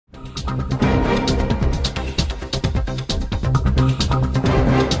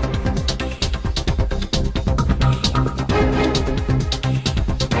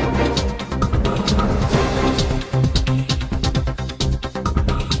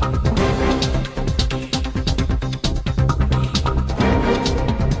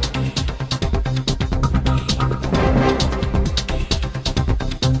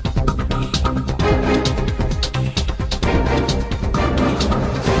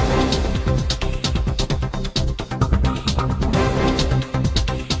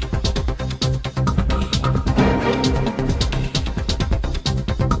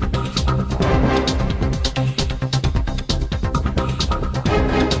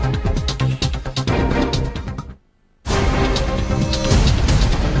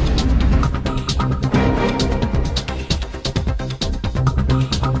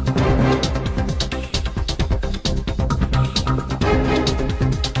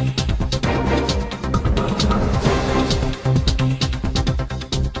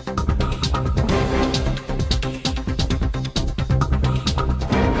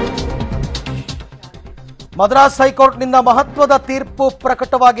ಮದ್ರಾಸ್ ಹೈಕೋರ್ಟ್ನಿಂದ ಮಹತ್ವದ ತೀರ್ಪು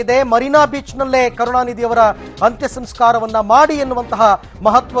ಪ್ರಕಟವಾಗಿದೆ. ಮರೀನಾ ಬೀಚ್ನಲ್ಲೇ ಕರುಣಾನಿಧಿ ಅವರ ಅಂತ್ಯ ಸಂಸ್ಕಾರವನ್ನ ಮಾಡಿ ಎನ್ನುವಂತಹ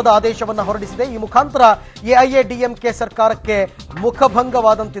ಮಹತ್ವದ ಆದೇಶವನ್ನು ಹೊರಡಿಸಿದೆ. ಈ ಮುಖಾಂತರ ಎಐಎಡಿಎಂಕೆ ಸರ್ಕಾರಕ್ಕೆ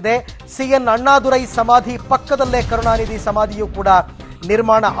ಮುಖಭಂಗವಾದಂತಿದೆ. ಸಿಎನ್ ಅಣ್ಣಾದುರೈ ಸಮಾಧಿ ಪಕ್ಕದಲ್ಲೇ ಕರುಣಾನಿಧಿ ಸಮಾಧಿಯೂ ಕೂಡ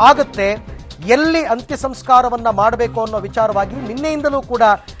ನಿರ್ಮಾಣ ಆಗುತ್ತೆ. ಎಲ್ಲಿ ಅಂತ್ಯ ಸಂಸ್ಕಾರವನ್ನ ಮಾಡಬೇಕು ಅನ್ನೋ ವಿಚಾರವಾಗಿ ನಿನ್ನೆಯಿಂದಲೂ ಕೂಡ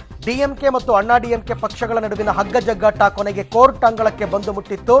ಡಿಎಂಕೆ ಮತ್ತು ಅಣ್ಣಾ ಡಿಎಂಕೆ ಪಕ್ಷಗಳ ನಡುವಿನ ಹಗ್ಗ ಜಗ್ಗಾಟ ಕೊನೆಗೆ ಕೋರ್ಟ್ ಅಂಗಳಕ್ಕೆ ಬಂದು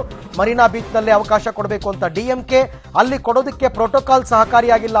ಮುಟ್ಟಿತ್ತು. ಮರೀನಾ ಬೀಚ್ನಲ್ಲಿ ಅವಕಾಶ ಕೊಡಬೇಕು ಅಂತ ಡಿಎಂಕೆ, ಅಲ್ಲಿ ಕೊಡೋದಕ್ಕೆ ಪ್ರೋಟೋಕಾಲ್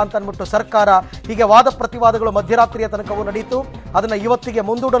ಸಹಕಾರಿಯಾಗಿಲ್ಲ ಅಂತ ಅಂದ್ಬಿಟ್ಟು ಸರ್ಕಾರ. ಹೀಗೆ ವಾದ ಪ್ರತಿವಾದಗಳು ಮಧ್ಯರಾತ್ರಿಯ ತನಕವೂ ನಡೆಯಿತು. ಅದನ್ನು ಇವತ್ತಿಗೆ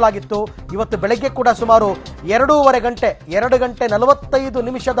ಮುಂದೂಡಲಾಗಿತ್ತು. ಇವತ್ತು ಬೆಳಗ್ಗೆ ಕೂಡ ಸುಮಾರು 2 ಗಂಟೆ 45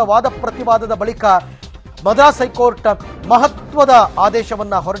 ನಿಮಿಷದ ವಾದ ಪ್ರತಿವಾದದ ಬಳಿಕ ಮದ್ರಾಸ್ ಹೈಕೋರ್ಟ್ ಮಹತ್ವದ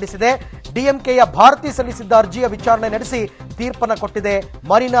ಆದೇಶವನ್ನ ಹೊರಡಿಸಿದೆ. ಡಿಎಂಕೆಯ ಭಾರತಿ ಸಲ್ಲಿಸಿದ್ದ ಅರ್ಜಿಯ ವಿಚಾರಣೆ ನಡೆಸಿ ತೀರ್ಪನ್ನು ಕೊಟ್ಟಿದೆ.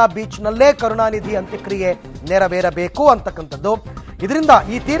 ಮರೀನಾ ಬೀಚ್ನಲ್ಲೇ ಕರುಣಾನಿಧಿ ಅಂತ್ಯಕ್ರಿಯೆ ನೆರವೇರಬೇಕು ಅಂತಕ್ಕಂಥದ್ದು. ಇದರಿಂದ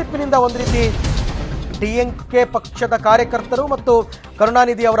ಈ ತೀರ್ಪಿನಿಂದ ಒಂದು ರೀತಿ ಡಿಎಂಕೆ ಪಕ್ಷದ ಕಾರ್ಯಕರ್ತರು ಮತ್ತು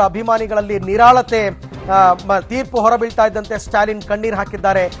ಕರುಣಾನಿಧಿ ಅವರ ಅಭಿಮಾನಿಗಳಲ್ಲಿ ನಿರಾಳತೆ. ತೀರ್ಪು ಹೊರಬೀಳ್ತಾ ಇದ್ದಂತೆ ಸ್ಟಾಲಿನ್ ಕಣ್ಣೀರು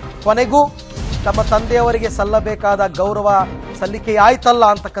ಹಾಕಿದ್ದಾರೆ. ಕೊನೆಗೂ ತಮ್ಮ ತಂದೆಯವರಿಗೆ ಸಲ್ಲಬೇಕಾದ ಗೌರವ ಸಲ್ಲಿಕೆಯಾಯ್ತಲ್ಲ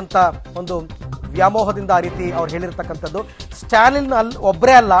ಅಂತಕ್ಕಂಥ ಒಂದು ವ್ಯಾಮೋಹದಿಂದ ಆ ರೀತಿ ಅವ್ರು ಹೇಳಿರ್ತಕ್ಕಂಥದ್ದು. ಸ್ಟಾಲಿನ್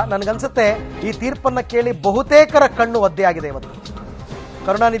ಒಬ್ಬರೇ ಅಲ್ಲ, ನನಗನ್ಸುತ್ತೆ ಈ ತೀರ್ಪನ್ನು ಕೇಳಿ ಬಹುತೇಕರ ಕಣ್ಣು ಒದ್ದೆಯಾಗಿದೆ. ಇವತ್ತು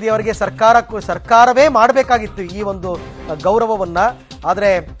ಕರುಣಾನಿಧಿ ಅವರಿಗೆ ಸರ್ಕಾರವೇ ಮಾಡಬೇಕಾಗಿತ್ತು ಈ ಒಂದು ಗೌರವವನ್ನ.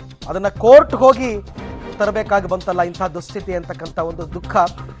 ಆದರೆ ಅದನ್ನ ಕೋರ್ಟ್ ಹೋಗಿ ತರಬೇಕಾಗಿ ಬಂತಲ್ಲ, ಇಂತಹ ದುಸ್ಥಿತಿ ಅಂತಕ್ಕಂಥ ಒಂದು ದುಃಖ.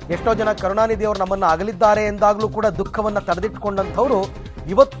 ಎಷ್ಟೋ ಜನ ಕರುಣಾನಿಧಿ ಅವರು ನಮ್ಮನ್ನು ಅಗಲಿದ್ದಾರೆ ಎಂದಾಗಲೂ ಕೂಡ ದುಃಖವನ್ನು ತಡೆದಿಟ್ಕೊಂಡಂಥವ್ರು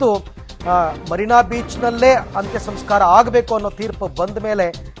ಇವತ್ತು ಮರೀನಾ ಬೀಚ್ನಲ್ಲೇ ಅಂತ್ಯ ಸಂಸ್ಕಾರ ಆಗಬೇಕು ಅನ್ನೋ ತೀರ್ಪು ಬಂದ ಮೇಲೆ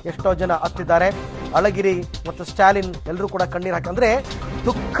ಎಷ್ಟೋ ಜನ ಹತ್ತಿದ್ದಾರೆ. ಅಳಗಿರಿ ಮತ್ತು ಸ್ಟಾಲಿನ್ ಎಲ್ಲರೂ ಕೂಡ ಕಣ್ಣೀರು ಹಾಕಿ, ಅಂದರೆ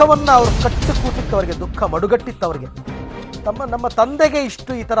ದುಃಖವನ್ನು ಅವರು ಕಟ್ಟು ಕೂತಿತ್ತವರಿಗೆ, ದುಃಖ ಮಡುಗಟ್ಟಿತ್ತವರಿಗೆ. ನಮ್ಮ ತಂದೆಗೆ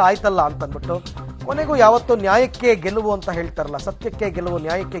ಇಷ್ಟು ಈ ಥರ ಆಯ್ತಲ್ಲ ಅಂತಂದ್ಬಿಟ್ಟು ಕೊನೆಗೂ ಯಾವತ್ತೂ ನ್ಯಾಯಕ್ಕೆ ಗೆಲುವು ಅಂತ ಹೇಳ್ತಾರಲ್ಲ, ಸತ್ಯಕ್ಕೆ ಗೆಲುವು,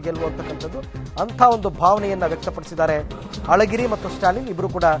 ನ್ಯಾಯಕ್ಕೆ ಗೆಲುವು ಅಂತಕ್ಕಂಥದ್ದು, ಅಂಥ ಒಂದು ಭಾವನೆಯನ್ನು ವ್ಯಕ್ತಪಡಿಸಿದ್ದಾರೆ ಅಳಗಿರಿ ಮತ್ತು ಸ್ಟಾಲಿನ್.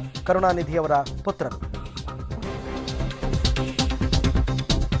 ಇಬ್ಬರು ಕೂಡ ಕರುಣಾನಿಧಿಯವರ ಪುತ್ರರು.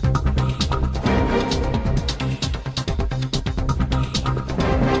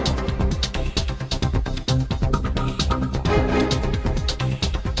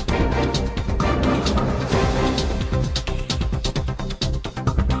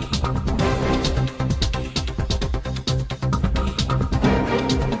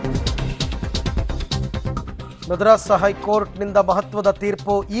 ಮದ್ರಾಸ್ ಹೈಕೋರ್ಟ್ನಿಂದ ಮಹತ್ವದ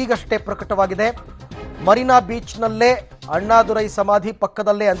ತೀರ್ಪು ಈಗಷ್ಟೇ ಪ್ರಕಟವಾಗಿದೆ. ಮರೀನಾ ಬೀಚ್ನಲ್ಲೇ ಅಣ್ಣಾದುರೈ ಸಮಾಧಿ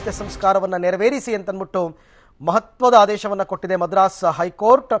ಪಕ್ಕದಲ್ಲೇ ಅಂತ್ಯ ಸಂಸ್ಕಾರವನ್ನು ನೆರವೇರಿಸಿ ಅಂತನ್ಬಿಟ್ಟು ಮಹತ್ವದ ಆದೇಶವನ್ನು ಕೊಟ್ಟಿದೆ ಮದ್ರಾಸ್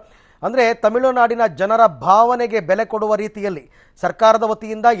ಹೈಕೋರ್ಟ್. ಅಂದರೆ ತಮಿಳುನಾಡಿನ ಜನರ ಭಾವನೆಗೆ ಬೆಲೆ ಕೊಡುವ ರೀತಿಯಲ್ಲಿ ಸರ್ಕಾರದ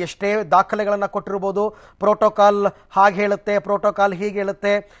ವತಿಯಿಂದ ಎಷ್ಟೇ ದಾಖಲೆಗಳನ್ನು ಕೊಟ್ಟಿರ್ಬೋದು, ಪ್ರೋಟೋಕಾಲ್ ಹಾಗೆ ಹೇಳುತ್ತೆ, ಪ್ರೋಟೋಕಾಲ್ ಹೀಗೆ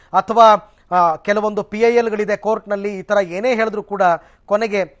ಹೇಳುತ್ತೆ, ಅಥವಾ ಕೆಲವೊಂದು PILಗಳಿದೆ ಕೋರ್ಟ್ನಲ್ಲಿ, ಈ ಥರ ಏನೇ ಹೇಳಿದ್ರು ಕೂಡ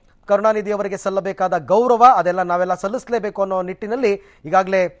ಕೊನೆಗೆ ಕರುಣಾನಿಧಿ ಅವರಿಗೆ ಸಲ್ಲಬೇಕಾದ ಗೌರವ ಅದೆಲ್ಲ ನಾವೆಲ್ಲ ಸಲ್ಲಿಸಲೇಬೇಕು ಅನ್ನೋ ನಿಟ್ಟಿನಲ್ಲಿ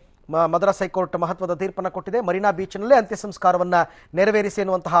ಈಗಾಗಲೇ ಮದ್ರಾಸ್ ಹೈಕೋರ್ಟ್ ಮಹತ್ವದ ತೀರ್ಪನ್ನು ಕೊಟ್ಟಿದೆ. ಮರೀನಾ ಬೀಚ್ನಲ್ಲೇ ಅಂತ್ಯ ಸಂಸ್ಕಾರವನ್ನು ನೆರವೇರಿಸಿ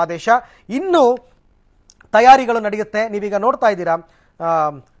ಎನ್ನುವಂತಹ ಆದೇಶ. ಇನ್ನು ತಯಾರಿಗಳು ನಡೆಯುತ್ತೆ. ನೀವೀಗ ನೋಡ್ತಾ ಇದ್ದೀರಾ,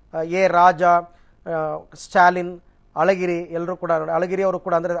 ರಾಜ, ಸ್ಟಾಲಿನ್, ಅಳಗಿರಿ ಎಲ್ಲರೂ ಕೂಡ, ಅಳಗಿರಿ ಅವರು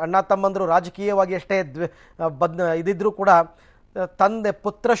ಕೂಡ ಅಂದರೆ ಅಣ್ಣ ತಮ್ಮಂದರು ರಾಜಕೀಯವಾಗಿ ಎಷ್ಟೇ ಇದಿದ್ರೂ ಕೂಡ ತಂದೆ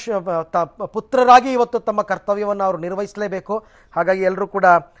ಪುತ್ರರಾಗಿ ಇವತ್ತು ತಮ್ಮ ಕರ್ತವ್ಯವನ್ನು ಅವರು ನಿರ್ವಹಿಸಲೇಬೇಕು. ಹಾಗಾಗಿ ಎಲ್ಲರೂ ಕೂಡ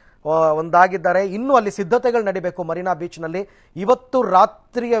ಒಂದಾಗಿದ್ದಾರೆ. ಇನ್ನೂ ಅಲ್ಲಿ ಸಿದ್ಧತೆಗಳು ನಡೀಬೇಕು ಮರೀನಾ ಬೀಚ್ನಲ್ಲಿ. ಇವತ್ತು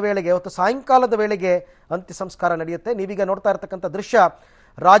ರಾತ್ರಿಯ ವೇಳೆಗೆ, ಇವತ್ತು ಸಾಯಂಕಾಲದ ವೇಳೆಗೆ ಅಂತ್ಯ ಸಂಸ್ಕಾರ ನಡೆಯುತ್ತೆ. ನೀವೀಗ ನೋಡ್ತಾ ಇರತಕ್ಕಂಥ ದೃಶ್ಯ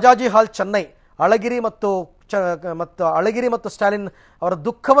ರಾಜಾಜಿ ಹಾಲ್ ಚೆನ್ನೈ. ಅಳಗಿರಿ ಮತ್ತು ಸ್ಟಾಲಿನ್ ಅವರ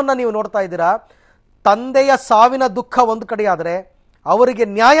ದುಃಖವನ್ನು ನೀವು ನೋಡ್ತಾ ಇದ್ದೀರಾ. ತಂದೆಯ ಸಾವಿನ ದುಃಖ ಒಂದು ಕಡೆ ಆದರೆ ಅವರಿಗೆ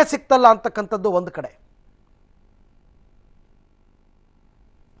ನ್ಯಾಯ ಸಿಕ್ತಲ್ಲ ಅಂತಕ್ಕಂಥದ್ದು ಒಂದು ಕಡೆ.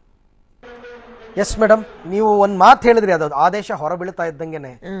 ಎಸ್ ಮೇಡಮ್, ನೀವು ಒಂದು ಮಾತು ಹೇಳಿದ್ರಿ, ಅದು ಆದೇಶ ಹೊರಬೀಳ್ತಾ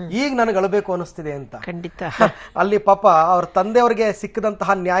ಇದ್ದಂಗೆನೆ ಈಗ ನನಗೆ ಅಳಬೇಕು ಅನಿಸ್ತಿದೆ ಅಂತ. ಖಂಡಿತ ಅಲ್ಲಿ ಪಾಪ ಅವ್ರ ತಂದೆಯವ್ರಿಗೆ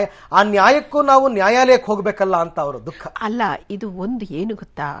ಸಿಕ್ಕದಂತಹ ನ್ಯಾಯ, ಆ ನ್ಯಾಯಕ್ಕೂ ನಾವು ನ್ಯಾಯಾಲಯಕ್ಕೆ ಹೋಗ್ಬೇಕಲ್ಲ ಅಂತ ಅವರು ದುಃಖ. ಅಲ್ಲ, ಇದು ಒಂದು ಏನು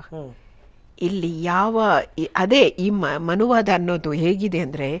ಗೊತ್ತಾ, ಇಲ್ಲಿ ಅದೇ ಈ ಮನುವಾದ ಅನ್ನೋದು ಹೇಗಿದೆ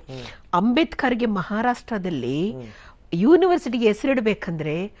ಅಂದ್ರೆ, ಅಂಬೇಡ್ಕರ್ಗೆ ಮಹಾರಾಷ್ಟ್ರದಲ್ಲಿ ಯೂನಿವರ್ಸಿಟಿಗೆ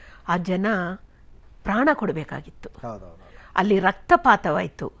ಹೆಸರಿಡಬೇಕಂದ್ರೆ ಆ ಜನ ಪ್ರಾಣ ಕೊಡಬೇಕಾಗಿತ್ತು, ಅಲ್ಲಿ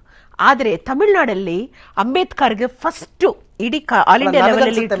ರಕ್ತಪಾತವಾಯ್ತು. ಆದ್ರೆ ತಮಿಳುನಾಡಲ್ಲಿ ಅಂಬೇಡ್ಕರ್ಗೆ ಫಸ್ಟ್ ಇಡೀ ಆಲ್ ಇಂಡಿಯಾ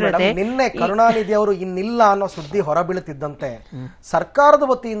ಲೆವೆಲ್ ನಿನ್ನೆ ಕರುಣಾನಿಧಿ ಅವರು ಇನ್ನಿಲ್ಲ ಅನ್ನೋ ಸುದ್ದಿ ಹೊರಬೀಳುತ್ತಿದ್ದಂತೆ ಸರ್ಕಾರದ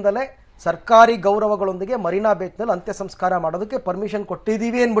ವತಿಯಿಂದಲೇ ಸರ್ಕಾರಿ ಗೌರವಗಳೊಂದಿಗೆ ಮರೀನಾ ಬೀಚ್ನಲ್ಲಿ ಅಂತ್ಯ ಸಂಸ್ಕಾರ ಮಾಡೋದಕ್ಕೆ ಪರ್ಮಿಷನ್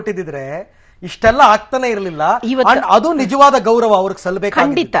ಕೊಟ್ಟಿದೀವಿ ಅನ್ಬಿಟ್ಟಿದ್ರೆ ಇಷ್ಟೆಲ್ಲ ಆಗ್ತಾನೆ ಇರಲಿಲ್ಲ. ಅದು ನಿಜವಾದ ಗೌರವ ಅವ್ರಿಗೆ ಸಲ್ಲಬೇಕು.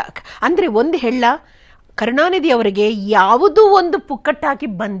 ಖಂಡಿತ. ಅಂದ್ರೆ ಒಂದು ಹೇಳ, ಕರುಣಾನಿಧಿ ಅವರಿಗೆ ಯಾವುದೂ ಒಂದು ಪುಕ್ಕಟ್ಟಾಗಿ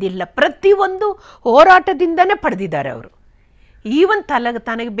ಬಂದಿಲ್ಲ, ಪ್ರತಿಯೊಂದು ಹೋರಾಟದಿಂದನೇ ಪಡೆದಿದ್ದಾರೆ ಅವರು. ಈವನ್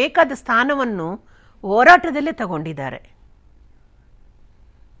ತನಗೆ ಬೇಕಾದ ಸ್ಥಾನವನ್ನು ಹೋರಾಟದಲ್ಲೇ ತಗೊಂಡಿದ್ದಾರೆ.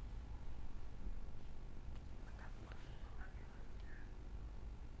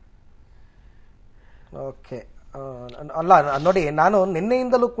 ಓಕೆ, ಅಲ್ಲ ನೋಡಿ, ನಾನು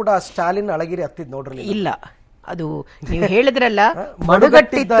ನಿನ್ನೆಯಿಂದಲೂ ಕೂಡ ಸ್ಟಾಲಿನ್ ಅಳಗಿರಿ ಹತ್ತಿದ್ ನೋಡ್ರಿ ಇಲ್ಲ, ಅದು ನೀವು ಹೇಳಿದ್ರಲ್ಲ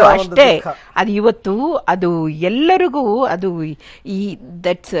ಮಡುಗಟ್ಟಿತ್ತು ಅಷ್ಟೇ. ಅದು ಇವತ್ತು ಅದು ಎಲ್ಲರಿಗೂ ಅದು ಈ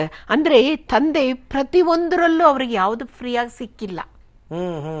ದಟ್ಸ್ ಅಂದ್ರೆ ತಂದೆ ಪ್ರತಿಯೊಂದರಲ್ಲೂ ಅವ್ರಿಗೆ ಯಾವ್ದು ಫ್ರೀಯಾಗಿ ಸಿಕ್ಕಿಲ್ಲ.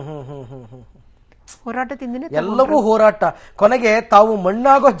 ಹೋರಾಟದಿಂದನೇ ಎಲ್ಲವೂ ಹೋರಾಟ. ಕೊನೆಗೆ ತಾವು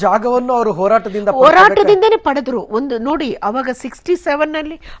ಮಣ್ಣಾಗೋ ಜಾಗವನ್ನು ಅವರು ಹೋರಾಟದಿಂದನೇ ಪಡೆದ್ರು. ಒಂದು ನೋಡಿ, ಅವಾಗ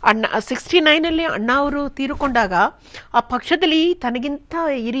 67 69 ಅಣ್ಣ ಅವರು ತೀರಿಕೊಂಡಾಗ ಆ ಪಕ್ಷದಲ್ಲಿ ತನಗಿಂತ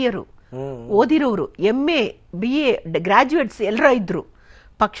ಹಿರಿಯರು ಓದಿರೋರು, MA BA ಗ್ರಾಜುಯೇಟ್ಸ್ ಎಲ್ಲರ ಇದ್ರು.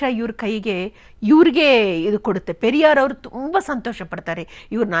 ಪಕ್ಷ ಇವ್ರ ಕೈಗೆ ಇವ್ರಿಗೆ ಇದು ಕೊಡುತ್ತೆ. ಪೆರಿಯಾರ್ ಅವರು ತುಂಬಾ ಸಂತೋಷ ಪಡ್ತಾರೆ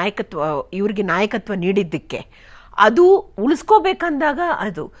ಇವ್ರಿಗೆ ನಾಯಕತ್ವ ನೀಡಿದ್ದಕ್ಕೆ. ಅದು ಉಳಿಸ್ಕೋಬೇಕಂದಾಗ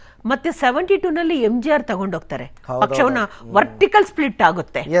ಅದು ಮತ್ತೆ 72 MGR ತಗೊಂಡೋಗ್ತಾರೆ, ಪಕ್ಷವನ್ನ ವರ್ಟಿಕಲ್ ಸ್ಪ್ಲಿಟ್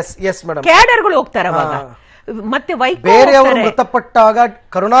ಆಗುತ್ತೆ, ಕ್ಯಾಡರ್ಗಳು ಹೋಗ್ತಾರೆ. ಅವಾಗ ಮತ್ತೆ ಬೇರೆಯವರು ಮೃತಪಟ್ಟಾಗ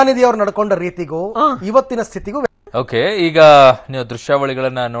ಕರುಣಾನಿಧಿ ಅವರು ನಡ್ಕೊಂಡ ರೀತಿಗೂ ಇವತ್ತಿನ ಸ್ಥಿತಿಗೂ. ಓಕೆ, ಈಗ ನೀವು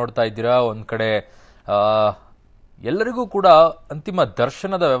ದೃಶ್ಯಾವಳಿಗಳನ್ನ ನೋಡ್ತಾ ಇದ್ದೀರಾ. ಒಂದ್ ಕಡೆ ಎಲ್ಲರಿಗೂ ಕೂಡ ಅಂತಿಮ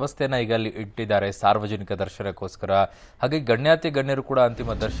ದರ್ಶನದ ವ್ಯವಸ್ಥೆಯನ್ನ ಈಗ ಅಲ್ಲಿ ಇಟ್ಟಿದ್ದಾರೆ, ಸಾರ್ವಜನಿಕ ದರ್ಶನಕ್ಕೋಸ್ಕರ. ಹಾಗೆ ಗಣ್ಯಾತಿ ಗಣ್ಯರು ಕೂಡ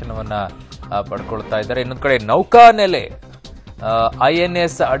ಅಂತಿಮ ದರ್ಶನವನ್ನ ಪಡ್ಕೊಳ್ತಾ ಇದ್ದಾರೆ. ಇನ್ನೊಂದ್ ಕಡೆ ನೌಕಾನೆಲೆ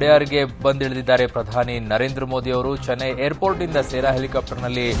INS ಅಡಿಯಾರ್ಗೆ ಬಂದಿಳಿದಿದ್ದಾರೆ ಪ್ರಧಾನಿ ನರೇಂದ್ರ ಮೋದಿ ಅವರು. ಚೆನ್ನೈ ಏರ್ಪೋರ್ಟ್ ಇಂದ ಸೇರಾ ಹೆಲಿಕಾಪ್ಟರ್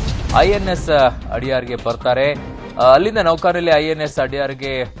ನಲ್ಲಿ INS ಅಡಿಯಾರ್ಗೆ ಬರ್ತಾರೆ. ಅಲ್ಲಿಂದ ನೌಕಾನೆಲೆ INS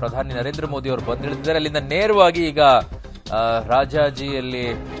ಅಡಿಯಾರ್ಗೆ ಪ್ರಧಾನಿ ನರೇಂದ್ರ ಮೋದಿ ಅವರು ಬಂದಿಳಿದಿದ್ದಾರೆ. ಅಲ್ಲಿಂದ ನೇರವಾಗಿ ಈಗ ರಾಜಾಜಿಯಲ್ಲಿ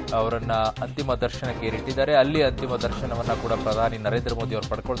ಅವರನ್ನ ಅಂತಿಮ ದರ್ಶನಕ್ಕೆ ಏರಿಟ್ಟಿದ್ದಾರೆ. ಅಲ್ಲಿ ಅಂತಿಮ ದರ್ಶನವನ್ನ ಕೂಡ ಪ್ರಧಾನಿ ನರೇಂದ್ರ ಮೋದಿ ಅವರು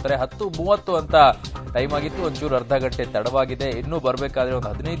ಪಡ್ಕೊಳ್ತಾರೆ. 10:30 ಅಂತ ಟೈಮ್ ಆಗಿತ್ತು, ಒಂಚೂರು ಅರ್ಧ ಗಂಟೆ ತಡವಾಗಿದೆ. ಇನ್ನೂ ಬರಬೇಕಾದ್ರೆ ಒಂದು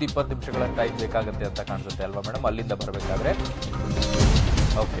 15-20 ನಿಮಿಷಗಳ ಟೈಮ್ ಬೇಕಾಗುತ್ತೆ ಅಂತ ಕಾಣಿಸುತ್ತೆ ಅಲ್ವಾ ಮೇಡಮ್, ಅಲ್ಲಿಂದ ಬರಬೇಕಾದ್ರೆ?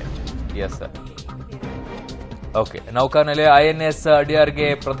 Okay, yes sir. Okay, ನೌಕಾನೆಲೆ INS ಅಡಿಯಾರ್ಗೆ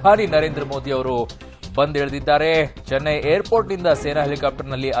ಪ್ರಧಾನಿ ನರೇಂದ್ರ ಮೋದಿ ಅವರು ಬಂದಿಳಿದಿದ್ದಾರೆ. ಚೆನ್ನೈ ಏರ್ಪೋರ್ಟ್ ನಿಂದ ಸೇನಾ ಹೆಲಿಕಾಪ್ಟರ್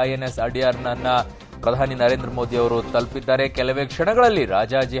ನಲ್ಲಿ INS ಅಡಿಯಾರ್ನನ್ನ ಪ್ರಧಾನಿ ನರೇಂದ್ರ ಮೋದಿ ಅವರು ತಲುಪಿದ್ದಾರೆ. ಕೆಲವೇ ಕ್ಷಣಗಳಲ್ಲಿ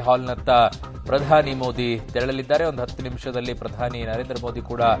ರಾಜಾಜಿ ಹಾಲ್ನತ್ತ ಪ್ರಧಾನಿ ಮೋದಿ ತೆರಳಲಿದ್ದಾರೆ. ಒಂದು 10 ನಿಮಿಷದಲ್ಲಿ ಪ್ರಧಾನಿ ನರೇಂದ್ರ ಮೋದಿ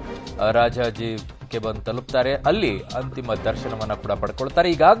ಕೂಡ ರಾಜಾಜಿಗೆ ಬಂದು ತಲುಪ್ತಾರೆ. ಅಲ್ಲಿ ಅಂತಿಮ ದರ್ಶನವನ್ನ ಕೂಡ ಪಡ್ಕೊಳ್ತಾರೆ.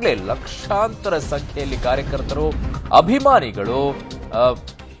 ಈಗಾಗಲೇ ಲಕ್ಷಾಂತರ ಸಂಖ್ಯೆಯಲ್ಲಿ ಕಾರ್ಯಕರ್ತರು, ಅಭಿಮಾನಿಗಳು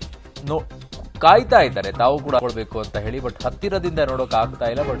ಕಾಯ್ತಾ ಇದ್ದಾರೆ ತಾವು ಕೂಡ ಕೊಡಬೇಕು ಅಂತ ಹೇಳಿ. ಬಟ್ ಹತ್ತಿರದಿಂದ ನೋಡೋಕೆ ಆಗ್ತಾ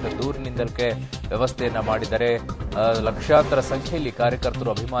ಇಲ್ಲ, ಬಟ್ ದೂರಿನಿಂದಲೇ ವ್ಯವಸ್ಥೆಯನ್ನ ಮಾಡಿದ್ದಾರೆ. ಲಕ್ಷಾಂತರ ಸಂಖ್ಯೆಯಲ್ಲಿ ಕಾರ್ಯಕರ್ತರು,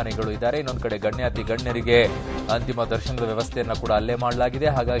 ಅಭಿಮಾನಿಗಳು ಇದ್ದಾರೆ. ಇನ್ನೊಂದು ಕಡೆ ಗಣ್ಯಾತಿ ಗಣ್ಯರಿಗೆ ಅಂತಿಮ ದರ್ಶನದ ವ್ಯವಸ್ಥೆಯನ್ನ ಕೂಡ ಅಲ್ಲೇ ಮಾಡಲಾಗಿದೆ.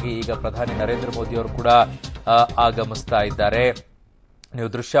 ಹಾಗಾಗಿ ಈಗ ಪ್ರಧಾನಿ ನರೇಂದ್ರ ಮೋದಿ ಅವರು ಕೂಡ ಆಗಮಿಸ್ತಾ ಇದ್ದಾರೆ. ನೀವು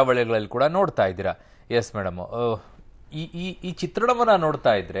ದೃಶ್ಯಾವಳಿಗಳಲ್ಲಿ ಕೂಡ ನೋಡ್ತಾ ಇದ್ದೀರಾ. ಎಸ್ ಮೇಡಮ್, ಈ ಚಿತ್ರಣವನ್ನ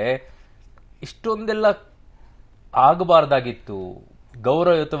ನೋಡ್ತಾ ಇದ್ರೆ ಇಷ್ಟೊಂದೆಲ್ಲ ಆಗಬಾರ್ದಾಗಿತ್ತು.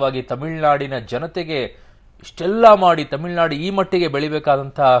 ಗೌರವಯುತವಾಗಿ ತಮಿಳುನಾಡಿನ ಜನತೆಗೆ ಇಷ್ಟೆಲ್ಲ ಮಾಡಿ ತಮಿಳುನಾಡು ಈ ಮಟ್ಟಿಗೆ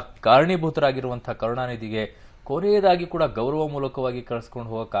ಬೆಳಿಬೇಕಾದಂತಹ ಕಾರಣೀಭೂತರಾಗಿರುವಂತಹ ಕರುಣಾನಿಧಿಗೆ ಕೊನೆಯದಾಗಿ ಕೂಡ ಗೌರವ ಮೂಲಕವಾಗಿ ಕಳಿಸ್ಕೊಂಡು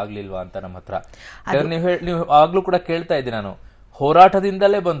ಹೋಗಕ್ಕಾಗ್ಲಿಲ್ವಾ ಅಂತ ನಮ್ಮ ಹತ್ರ ನೀವು ಆಗ್ಲೂ ಕೂಡ ಕೇಳ್ತಾ ಇದ್ದೀನಿ ನಾನು.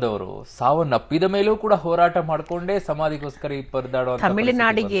 ಹೋರಾಟದಿಂದಲೇ ಬಂದವರು, ಸಾವನ್ನಪ್ಪಿದ ಮೇಲೂ ಕೂಡ ಹೋರಾಟ ಮಾಡಿಕೊಂಡೇ ಸಮಾಧಿಗೋಸ್ಕರ ಈ ಪರದಾಡುವ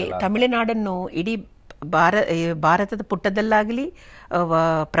ತಮಿಳುನಾಡನ್ನು ಇಡೀ ಭಾರತದ ಪುಟದಲ್ಲಾಗಲಿ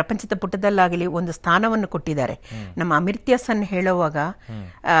ಪ್ರಪಂಚದ ಪುಟದಲ್ಲಾಗಲಿ ಒಂದು ಸ್ಥಾನವನ್ನು ಕೊಟ್ಟಿದ್ದಾರೆ. ನಮ್ಮ ಅಮರ್ತ್ಯ ಸೆನ್ ಹೇಳುವಾಗ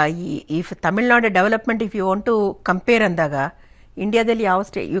ಈ Tamil Nadu development if you want to compare ಅಂದಾಗ ಇಂಡಿಯಾದಲ್ಲಿ ಯಾವ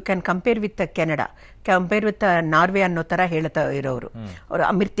you can compare with Canada, compare with Norway ಅನ್ನೋ ತರ ಹೇಳ್ತಾ ಇರೋರು ಅವರು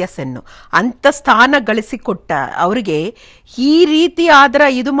ಅಮರ್ತ್ಯ ಸೆನ್. ಅಂತ ಸ್ಥಾನ ಗಳಿಸಿಕೊಟ್ಟ ಅವರಿಗೆ ಈ ರೀತಿ ಆದ್ರ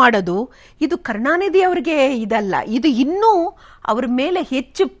ಇದು ಮಾಡೋದು, ಇದು ಕರುಣಾನಿಧಿ ಅವರಿಗೆ ಇದಲ್ಲ, ಇದು ಇನ್ನೂ ಅವ್ರ ಮೇಲೆ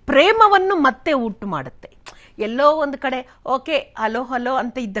ಹೆಚ್ಚು ಪ್ರೇಮವನ್ನು ಮತ್ತೆ ಉಂಟು ಮಾಡುತ್ತೆ. ಎಲ್ಲೋ ಒಂದು ಕಡೆ ಓಕೆ ಹಲೋ ಹಲೋ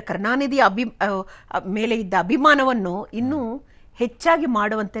ಅಂತ ಇದ್ದ ಕರುಣಾನಿಧಿ ಮೇಲೆ ಇದ್ದ ಅಭಿಮಾನವನ್ನು ಇನ್ನೂ ಹೆಚ್ಚಾಗಿ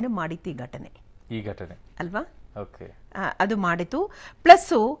ಮಾಡುವಂತೆಯೇ ಮಾಡಿತ್ತು ಈ ಘಟನೆ ಅಲ್ವಾ. ಅದು ಮಾಡಿತು.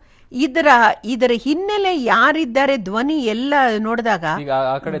 ಪ್ಲಸ್ ಇದರ ಹಿನ್ನೆಲೆ ಯಾರಿದ್ದಾರೆ ಧ್ವನಿ ಎಲ್ಲ ನೋಡಿದಾಗ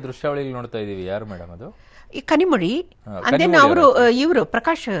ಆ ಕಡೆ ದೃಶ್ಯಾವಳಿ ನೋಡ್ತಾ ಇದೀವಿ. ಯಾರು ಮೇಡಮ್ ಅದು? ಈ ಕನಿಮೊಳಿ ಅಂದ್ರೆ ಅವರು ಇವರು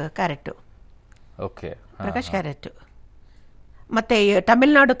ಪ್ರಕಾಶ್ ಕ್ಯಾರೆಟ್ ಮತ್ತೆ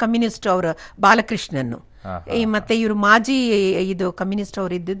ತಮಿಳ್ನಾಡು ಕಮ್ಯುನಿಸ್ಟ್ ಅವರು ಬಾಲಕೃಷ್ಣನ್, ಮತ್ತೆ ಇವರು ಮಾಜಿ ಇದು ಕಮ್ಯುನಿಸ್ಟ್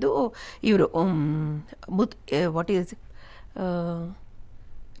ಅವರು ಇದ್ದದ್ದು ಇವರು ವಾಟ್ ಈಸ್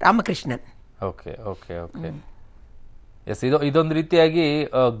ರಾಮಕೃಷ್ಣನ್. ಇದೊಂದು ರೀತಿಯಾಗಿ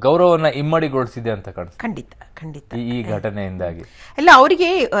ಗೌರವನ ಇಮ್ಮಡಿಗೊಳಿಸಿದೆ ಅಂತ ಕಾಣಿಸ್ತು. ಖಂಡಿತ ಈ ಘಟನೆಯಿಂದಾಗಿ. ಇಲ್ಲ ಅವರಿಗೆ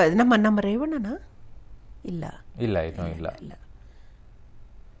ನಮ್ಮ ರೇವಣ್ಣನ ಇಲ್ಲ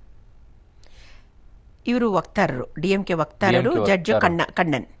ಇವರು ವಕ್ತಾರರು, ಡಿಎಂಕೆ ವಕ್ತಾರರು, ಜಡ್ಜ್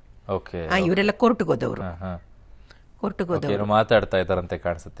ಕಣ್ಣನ್, ಇವರೆಲ್ಲ ಕೋರ್ಟ್ಗೆ ಹೋದವರು. ಮಾತಾಡ್ತಾ ಇದ್ದಾರಂತೆ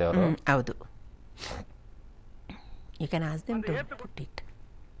ಕಾಣಿಸುತ್ತೆ ಅವರು. ಹೌದು. You can ask them to put it.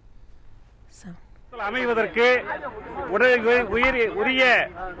 அமைவதற்கு உரிய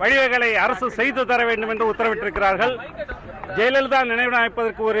வழிவகைகளை அரசு செய்து தர வேண்டும் என்று உத்தரவிட்டிருக்கிறார்கள். ஜெயலலிதா நினைவு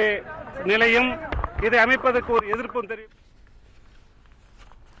அமைப்பதற்கு ஒரு நிலையும் இதை அமைப்பதற்கு ஒரு எதிர்ப்பும் தெரியும்.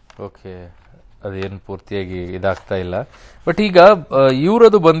 ಓಕೆ, ಅದೇನು ಪೂರ್ತಿಯಾಗಿ ಇದಾಗ್ತಾ ಇಲ್ಲ. ಬಟ್ ಈಗ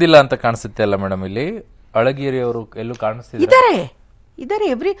ಇವರದು ಬಂದಿಲ್ಲ ಅಂತ ಕಾಣಿಸುತ್ತೆ ಅಲ್ಲ ಮೇಡಮ್? ಇಲ್ಲಿ ಅಳಗಿರಿ ಅವರು ಎಲ್ಲೂ ಕಾಣಿಸ್ತಿದ್ದಾರೆ.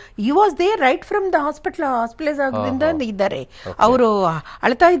 You was there right from the hospitalise ಆಗೋದ್ರಿಂದ ಇದ್ದಾರೆ. ಅವರು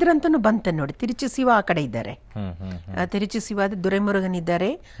ಅಳ್ತಾ ಇದ್ರಂತನೂ ಬಂತ ನೋಡಿ. ತಿರುಚಿ ಶಿವ ಆ ಕಡೆ ಇದ್ದಾರೆ. ತಿರುಚಿ ಶಿವಾದ ದುರೈಮುರುಗನ್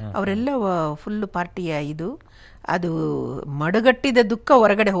ಇದ್ದಾರೆ. ಅವರೆಲ್ಲ ಫುಲ್ ಪಾರ್ಟಿಯ ಇದು ಅದು ಮಡುಗಟ್ಟಿದ ದುಃಖ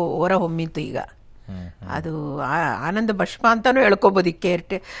ಹೊರ ಹೊಮ್ಮಿತ್ತು. ಈಗ ಅದು ಆನಂದ ಬಷ್ಪ ಅಂತಾನು ಹೇಳ್ಕೋಬಹುದು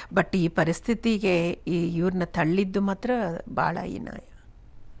ಕೇರ್ಟೆ. ಬಟ್ ಈ ಪರಿಸ್ಥಿತಿಗೆ ಇವ್ರನ್ನ ತಳ್ಳಿದ್ದು ಮಾತ್ರ ಬಹಳ ಹೀನಾಯ.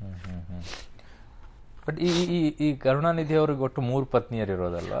 ಬಟ್ ಈ ಕರುಣಾನಿಧಿ ಅವ್ರಿಗೆ ಒಟ್ಟು 3 ಪತ್ನಿಯರು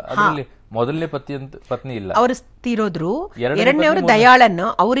ಇರೋದಲ್ವಾ? ಅದರಲ್ಲಿ ಮೊದಲನೇ ಪತ್ನಿ ಇಲ್ಲ, ಅವರು ತೀರೋದ್ರು. ಎರಡನೇವರು ದಯಾಳನ್.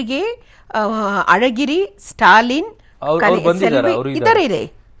 ಅವರಿಗೆ ಅಳಗಿರಿ, ಸ್ಟಾಲಿನ್ ಇದ್ದಾರೆ.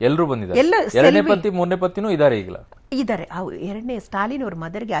 ಎಲ್ಲರೂ ಬಂದಿದ್ದಾರೆ. ಎರಡನೇ ಪತ್ನಿ, ಮೂರನೇ ಪತ್ನಿನೂ ಇದ್ದಾರೆ. ಇದ್ದಾರೆ. ಎರಡನೇ ಸ್ಟಾಲಿನ್ ಅವ್ರ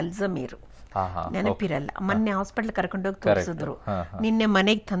ಮದರ್ಗೆ ಅಲ್ಝಮೀರ್ ನೆನಪಿರಲ್ಲ. ಮೊನ್ನೆ ಹಾಸ್ಪಿಟಲ್ ಕರ್ಕೊಂಡೋಗಿ ತೋರಿಸಿದ್ರು, ನಿನ್ನೆ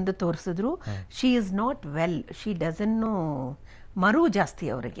ಮನೆಗೆ ತಂದು ತೋರಿಸಿದ್ರು. She is not well, she doesn't know. ಮರು ಜಾಸ್ತಿ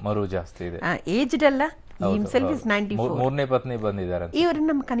ಅವರಿಗೆ, ಇದೆ. ಏಜ್ಡ್ ಅಲ್ಲ, ಹಿಮ್ಸೆಲ್ಫ್ ಇಸ್ 94. ಮೂರನೇ ಪತ್ನಿ ಬಂದಿದ್ದಾರೆ. ಇವರು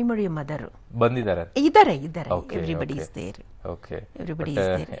ನಮ್ಮ ಕನಿಮೊಳಿಯ ಮದರ್ ಬಂದಿದ್ದಾರೆ. ಇದ್ದಾರೆ. Everybody is there.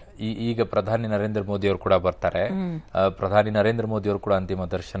 ಈಗ ಪ್ರಧಾನಿ ನರೇಂದ್ರ ಮೋದಿ ಅವರು ಕೂಡ ಬರ್ತಾರೆ. ಪ್ರಧಾನಿ ನರೇಂದ್ರ ಮೋದಿ ಅವರು ಕೂಡ ಅಂತಿಮ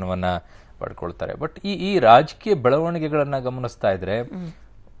ದರ್ಶನವನ್ನ ಪಡ್ಕೊಳ್ತಾರೆ. ಬಟ್ ಈ ರಾಜಕೀಯ ಬೆಳವಣಿಗೆಗಳನ್ನ ಗಮನಿಸ್ತಾ ಇದ್ರೆ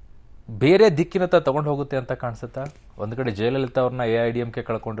ಬೇರೆ ದಿಕ್ಕಿನತ್ತ ತಗೊಂಡು ಹೋಗುತ್ತೆ ಅಂತ ಕಾಣಿಸುತ್ತಾ? ಒಂದ್ ಕಡೆ ಜಯಲಲಿತಾ ಅವ್ರನ್ನ ಎಐಡಿಎಂಕೆ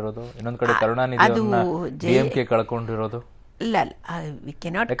ಕಳ್ಕೊಂಡಿರೋದು, ಇನ್ನೊಂದ್ ಕಡೆ ಕರುಣಾನಿಧಿ ಅವ್ರನ್ನ ಡಿಎಂಕೆ ಕಳ್ಕೊಂಡಿರೋದು.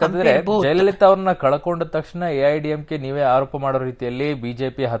 ಯಾಕಂದ್ರೆ ಜಯಲಲಿತಾ ಅವ್ರನ್ನ ಕಳ್ಕೊಂಡ ತಕ್ಷಣ ಎಐಡಿಎಂಕೆ ನೀವೇ ಆರೋಪ ಮಾಡೋ ರೀತಿಯಲ್ಲಿ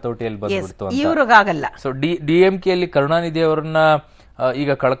ಬಿಜೆಪಿ ಹತೋಟಿಯಲ್ಲಿ ಬಂದ್ಬಿಡ್ತು ಅಂತ. ಸೊ ಡಿಎಂಕೆ ಅಲ್ಲಿ ಕರುಣಾನಿಧಿ ಅವ್ರನ್ನ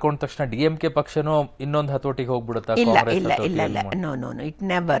ಈಗ ಕಳ್ಕೊಂಡ ತಕ್ಷಣ ಡಿಎಂಕೆ ಪಕ್ಷನೂ ಇನ್ನೊಂದು ಹತೋಟಿಗೆ ಹೋಗ್ಬಿಡುತ್ತಾ? It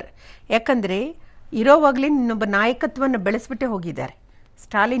never. ಯಾಕಂದ್ರೆ ಇರೋವಾಗ್ಲೇ ಇನ್ನೊಬ್ಬ ನಾಯಕತ್ವವನ್ನು ಬೆಳೆಸ್ಬಿಟ್ಟೆ ಹೋಗಿದ್ದಾರೆ.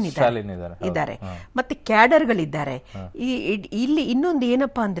 ಸ್ಟಾಲಿನ್ ಇದ್ದಾರೆ, ಮತ್ತೆ ಕ್ಯಾಡರ್ಗಳಿದ್ದಾರೆ. ಇಲ್ಲಿ ಇನ್ನೊಂದು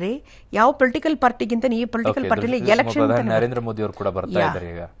ಏನಪ್ಪಾ ಅಂದ್ರೆ ಯಾವ ಪೊಲಿಟಿಕಲ್ ಪಾರ್ಟಿಗಿಂತ ಈ political party election. Narendra Modi ಅವರು ಕೂಡ ಬರ್ತಾ ಇದ್ದಾರೆ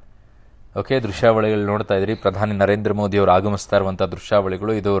ಈಗ. ಓಕೆ, ದೃಶ್ಯಾವಳಿಗಳು ನೋಡ್ತಾ ಇದ್ರಿ. ಪ್ರಧಾನಿ ನರೇಂದ್ರ ಮೋದಿ ಅವರು ಆಗಮಿಸ್ತಾ ಇರುವಂತಹ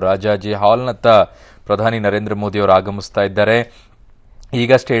ದೃಶ್ಯಾವಳಿಗಳು. ಇದು ರಾಜಾಜಿ ಹಾಲ್ನತ್ತ ಪ್ರಧಾನಿ ನರೇಂದ್ರ ಮೋದಿ ಅವರು ಆಗಮಿಸ್ತಾ ಇದ್ದಾರೆ.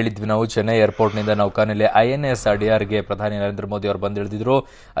 ಈಗಷ್ಟೇ ಹೇಳಿದ್ವಿ ನಾವು, ಚೆನ್ನೈ ಏರ್ಪೋರ್ಟ್ನಿಂದ ನೌಕಾನೆಲೆ INS ಅಡಿಯಾರ್ಗೆ ಪ್ರಧಾನಿ ನರೇಂದ್ರ ಮೋದಿ ಅವರು ಬಂದಿಳಿದಿದ್ರು.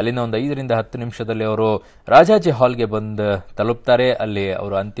 ಅಲ್ಲಿಂದ ಒಂದು 5 ರಿಂದ 10 ನಿಮಿಷದಲ್ಲಿ ಅವರು ರಾಜಾಜಿ ಹಾಲ್ಗೆ ಬಂದು ತಲುಪ್ತಾರೆ. ಅಲ್ಲಿ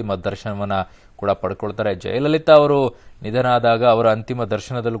ಅವರು ಅಂತಿಮ ದರ್ಶನವನ್ನ ಕೂಡ ಪಡ್ಕೊಳ್ತಾರೆ. ಜಯಲಲಿತಾ ಅವರು ನಿಧನ ಆದಾಗ ಅವರ ಅಂತಿಮ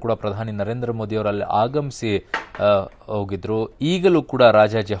ದರ್ಶನದಲ್ಲೂ ಕೂಡ ಪ್ರಧಾನಿ ನರೇಂದ್ರ ಮೋದಿ ಅವರು ಅಲ್ಲಿ ಆಗಮಿಸಿ ಹೋಗಿದ್ರು. ಈಗಲೂ ಕೂಡ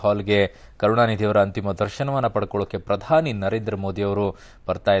ರಾಜಾಜಿ ಹಾಲ್ಗೆ ಕರುಣಾನಿಧಿ ಅವರ ಅಂತಿಮ ದರ್ಶನವನ್ನ ಪಡ್ಕೊಳ್ಳೋಕೆ ಪ್ರಧಾನಿ ನರೇಂದ್ರ ಮೋದಿ ಅವರು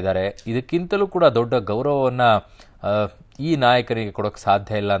ಬರ್ತಾ ಇದ್ದಾರೆ. ಇದಕ್ಕಿಂತಲೂ ಕೂಡ ದೊಡ್ಡ ಗೌರವವನ್ನ ಈ ನಾಯಕನಿಗೆ ಕೊಡೋಕೆ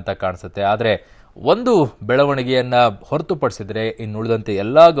ಸಾಧ್ಯ ಇಲ್ಲ ಅಂತ ಕಾಣಿಸುತ್ತೆ. ಆದರೆ ಒಂದು ಬೆಳವಣಿಗೆಯನ್ನ ಹೊರತುಪಡಿಸಿದ್ರೆ ಇನ್ನುಳಿದಂತೆ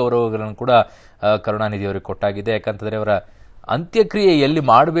ಎಲ್ಲಾ ಗೌರವಗಳನ್ನು ಕೂಡ ಕರುಣಾನಿಧಿ ಅವರಿಗೆ ಕೊಟ್ಟಾಗಿದೆ. ಯಾಕಂತಂದ್ರೆ ಅವರ ಅಂತ್ಯಕ್ರಿಯೆ ಎಲ್ಲಿ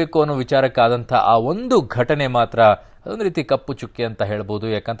ಮಾಡಬೇಕು ಅನ್ನೋ ವಿಚಾರಕ್ಕಾದಂಥ ಆ ಒಂದು ಘಟನೆ ಮಾತ್ರ ಅದೊಂದು ರೀತಿ ಕಪ್ಪು ಚುಕ್ಕೆ ಅಂತ ಹೇಳ್ಬೋದು.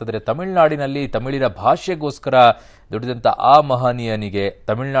 ಯಾಕಂತಂದ್ರೆ ತಮಿಳುನಾಡಿನಲ್ಲಿ ತಮಿಳಿನ ಭಾಷೆಗೋಸ್ಕರ ದುಡಿದಂಥ ಆ ಮಹನೀಯನಿಗೆ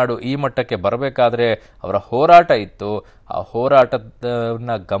ತಮಿಳುನಾಡು ಈ ಮಟ್ಟಕ್ಕೆ ಬರಬೇಕಾದ್ರೆ ಅವರ ಹೋರಾಟ ಇತ್ತು. ಆ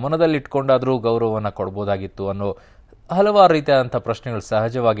ಹೋರಾಟವನ್ನ ಗಮನದಲ್ಲಿಟ್ಕೊಂಡಾದ್ರೂ ಗೌರವವನ್ನು ಕೊಡ್ಬೋದಾಗಿತ್ತು ಅನ್ನೋ ಹಲವಾರು ರೀತಿಯಾದಂಥ ಪ್ರಶ್ನೆಗಳು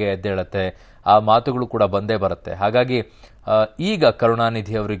ಸಹಜವಾಗಿ ಎದ್ದೇಳುತ್ತೆ. ಆ ಮಾತುಗಳು ಕೂಡ ಬಂದೇ ಬರುತ್ತೆ. ಹಾಗಾಗಿ ಈಗ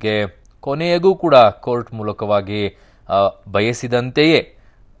ಕರುಣಾನಿಧಿ ಅವರಿಗೆ ಕೊನೆಗೂ ಕೂಡ ಕೋರ್ಟ್ ಮೂಲಕವಾಗಿ ಬಯಸಿದಂತೆಯೇ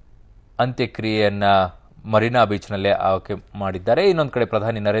ಅಂತ್ಯಕ್ರಿಯೆಯನ್ನ ಮರೀನಾ ಬೀಚ್ನಲ್ಲೇ ಆಕೆ ಮಾಡಿದ್ದಾರೆ. ಇನ್ನೊಂದು ಕಡೆ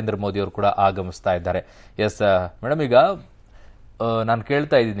ಪ್ರಧಾನಿ ನರೇಂದ್ರ ಮೋದಿ ಅವರು ಕೂಡ ಆಗಮಿಸ್ತಾ ಇದ್ದಾರೆ. ಎಸ್ ಮೇಡಮ್, ಈಗ ನಾನು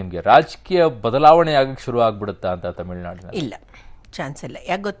ಕೇಳ್ತಾ ಇದ್ದೀನಿ ನಿಮ್ಗೆ, ರಾಜಕೀಯ ಬದಲಾವಣೆ ಆಗಕ್ಕೆ ಶುರು ಆಗ್ಬಿಡುತ್ತಾ ಅಂತ ತಮಿಳುನಾಡಿನ? ಇಲ್ಲ, ಚಾನ್ಸ್ ಇಲ್ಲ.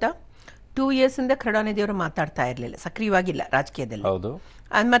 ಯಾಕೆ ಗೊತ್ತಾ, 2 years ಇಂದ ಕರುಣಾನಿಧಿ ಅವರು ಮಾತಾಡ್ತಾ ಇರಲಿಲ್ಲ, ಸಕ್ರಿಯವಾಗಿಲ್ಲ ರಾಜಕೀಯದಲ್ಲಿ. ಹೌದು.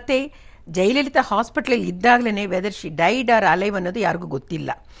 ಮತ್ತೆ Jayalalithaa hospital ಇದ್ದಾಗ್ಲೇನೆ weather she died R alive ಅನ್ನೋದು ಯಾರಿಗೂ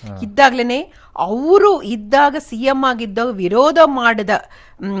ಗೊತ್ತಿಲ್ಲ. ಇದ್ದಾಗ್ಲೇನೆ ಅವರು ಇದ್ದಾಗ CM ಆಗಿದ್ದಾಗ ವಿರೋಧ ಮಾಡಿದ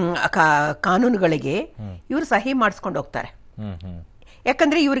ಕಾನೂನುಗಳಿಗೆ ಇವರು ಸಹಿ ಮಾಡಿಸ್ಕೊಂಡು ಹೋಗ್ತಾರೆ.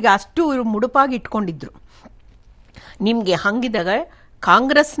 ಯಾಕಂದ್ರೆ ಇವ್ರಿಗೆ ಅಷ್ಟು ಇವರು ಮುಡುಪಾಗಿ ಇಟ್ಕೊಂಡಿದ್ರು. ನಿಮ್ಗೆ ಹಂಗಿದಾಗ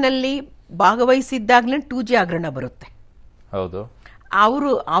ಕಾಂಗ್ರೆಸ್ನಲ್ಲಿ ಭಾಗವಹಿಸಿದ್ದಾಗ್ಲೇ 2G ಹಗರಣ ಬರುತ್ತೆ. ಹೌದು.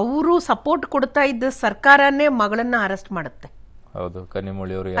 ಅವರು ಸಪೋರ್ಟ್ ಕೊಡ್ತಾ ಇದ್ದ ಸರ್ಕಾರನೇ ಮಗಳನ್ನ ಅರೆಸ್ಟ್ ಮಾಡುತ್ತೆ. ಹೌದು,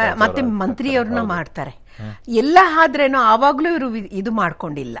 ಕನ್ನಿಮೊಳಿ ಅವರು ಮತ್ತೆ ಮಂತ್ರಿಯವ್ರನ್ನ ಮಾಡ್ತಾರೆ. ಎಲ್ಲ ಆದ್ರೇನೋ ಆವಾಗ್ಲೂ ಇವರು ಇದು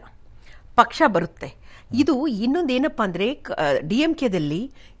ಮಾಡ್ಕೊಂಡಿಲ್ಲ. ಪಕ್ಷ ಬರುತ್ತೆ. ಇದು ಇನ್ನೊಂದೇನಪ್ಪ ಅಂದ್ರೆ DMKದಲ್ಲಿ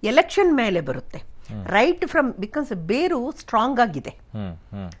ಎಲೆಕ್ಷನ್ ಮೇಲೆ ಬರುತ್ತೆ. ರೈಟ್ ಫ್ರಮ್ ಬಿಕಾಸ್ ಬೇರು ಸ್ಟ್ರಾಂಗ್ ಆಗಿದೆ.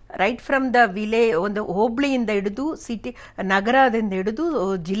 ರೈಟ್ ಫ್ರಮ್ ದ ಒಂದು ಹೋಬಳಿಯಿಂದ ಹಿಡಿದು ಸಿಟಿ ನಗರದಿಂದ ಹಿಡಿದು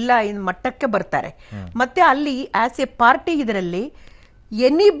ಜಿಲ್ಲಾ ಮಟ್ಟಕ್ಕೆ ಬರ್ತಾರೆ. ಮತ್ತೆ ಅಲ್ಲಿ ಆಸ್ ಎ ಪಾರ್ಟಿ ಇದರಲ್ಲಿ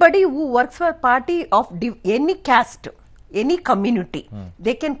anybody who works for party of any caste, any community,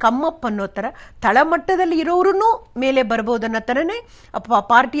 they can come up ಅನ್ನೋ ತರ ತಳಮಟ್ಟದಲ್ಲಿ ಇರೋರು ಮೇಲೆ ಬರ್ಬೋದು ಅನ್ನೋ ತರನೇ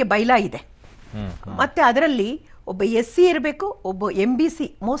ಪಾರ್ಟಿಯ ಬೈಲಾ ಇದೆ. ಮತ್ತೆ ಅದರಲ್ಲಿ ಒಬ್ಬ SC ಇರಬೇಕು, ಒಬ್ಬ MBC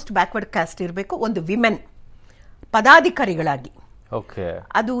ಮೋಸ್ಟ್ ಬ್ಯಾಕ್ವರ್ಡ್ ಕಾಸ್ಟ್ ಇರಬೇಕು, ಒಂದು ವಿಮೆನ್ ಪದಾಧಿಕಾರಿಗಳಾಗಿ.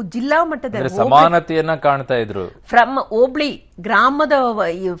 ಅದು ಜಿಲ್ಲಾ ಮಟ್ಟದ ಸಮಾನತೆಯನ್ನ ಕಾಣ್ತಾ ಇದ್ರು. ಫ್ರಮ್ ಹೋಬಳಿ ಗ್ರಾಮದ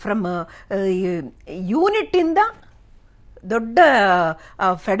ಫ್ರಮ್ ಯೂನಿಟ್ ಇಂದ ದೊಡ್ಡ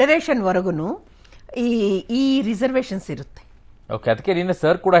ಫೆಡರೇಷನ್ ವರೆಗೂ ಈ ರಿಸರ್ವೇಶನ್ಸ್ ಇರುತ್ತೆ. ಅದಕ್ಕೆ ನಿನ್ನೆ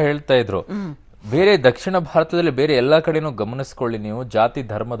ಸರ್ ಕೂಡ ಹೇಳ್ತಾ ಇದ್ರು, ಬೇರೆ ದಕ್ಷಿಣ ಭಾರತದಲ್ಲಿ ಬೇರೆ ಎಲ್ಲಾ ಕಡೆನೂ ಗಮನಿಸ್ಕೊಳ್ಳಿ ನೀವು, ಜಾತಿ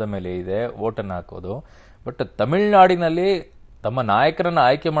ಧರ್ಮದ ಮೇಲೆ ಇದೆ ವೋಟನ್ನು ಹಾಕೋದು. ಬಟ್ ತಮಿಳುನಾಡಿನಲ್ಲಿ ತಮ್ಮ ನಾಯಕರನ್ನ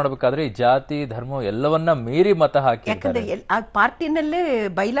ಆಯ್ಕೆ ಮಾಡಬೇಕಾದ್ರೆ ಈ ಜಾತಿ ಧರ್ಮ ಎಲ್ಲವನ್ನ ಮೀರಿ ಮತ ಹಾಕಿ. ಯಾಕಂದ್ರೆ ಆ ಪಾರ್ಟಿನಲ್ಲೇ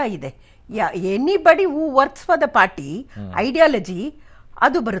ಬೈಲಾ ಇದೆ, anybody who works for the party ideology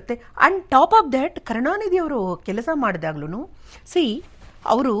ಅದು ಬರುತ್ತೆ. And top of that Karunanidhi ಅವರು ಕೆಲಸ ಮಾಡಿದಾಗ್ಲೂ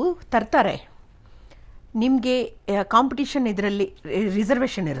ಅವರು ತರ್ತಾರೆ ನಿಮ್ಗೆ ಕಾಂಪಿಟಿಷನ್, ಇದರಲ್ಲಿ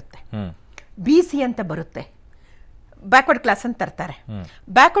ರಿಸರ್ವೇಶನ್ ಇರುತ್ತೆ, BC ಅಂತ ಬರುತ್ತೆ, ಬ್ಯಾಕ್ವರ್ಡ್ ಕ್ಲಾಸ್ ಅಂತ ತರ್ತಾರೆ.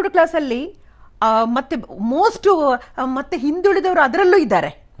 ಬ್ಯಾಕ್ವರ್ಡ್ ಕ್ಲಾಸ್ ಅಲ್ಲಿ ಮತ್ತೆ ಮತ್ತೆ ಹಿಂದುಳಿದವರು ಅದರಲ್ಲೂ ಇದ್ದಾರೆ,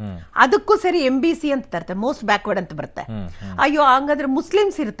 ಅದಕ್ಕೂ ಸರಿ MBC ಅಂತ ತರ್ತಾರೆ, ಮೋಸ್ಟ್ ಬ್ಯಾಕ್ವರ್ಡ್ ಅಂತ ಬರುತ್ತೆ. ಅಯ್ಯೋ ಹಂಗಾದ್ರೆ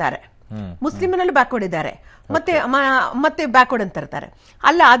ಮುಸ್ಲಿಮ್ಸ್ ಇರ್ತಾರೆ, ಮುಸ್ಲಿಮನಲ್ಲೂ ಬ್ಯಾಕ್ವರ್ಡ್ ಇದ್ದಾರೆ, ಮತ್ತೆ ಬ್ಯಾಕ್ವರ್ಡ್ ಅಂತ ತರ್ತಾರೆ.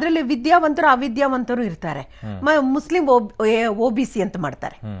 ಅಲ್ಲ, ಅದರಲ್ಲಿ ವಿದ್ಯಾವಂತರು ಅವಿದ್ಯಾವಂತರು ಇರ್ತಾರೆ, ಮುಸ್ಲಿಂ OBC ಅಂತ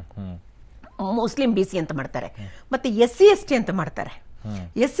ಮಾಡ್ತಾರೆ, ಮುಸ್ಲಿಂ BC ಅಂತ ಮಾಡ್ತಾರೆ, ಮತ್ತೆ SC ST ಅಂತ ಮಾಡ್ತಾರೆ.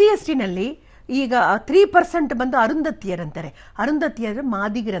 SC ST ನಲ್ಲಿ ಈಗ 3% ಬಂದು ಅರುಂಧತಿಯರ್ ಅಂತಾರೆ. ಅರುಂಧತಿಯರ್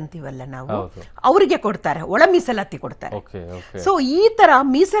ಮಾದಿಗರಂತೀವಲ್ಲ ನಾವು, ಅವರಿಗೆ ಕೊಡ್ತಾರೆ, ಒಳ ಮೀಸಲಾತಿ ಕೊಡ್ತಾರೆ. ಸೊ ಈ ತರ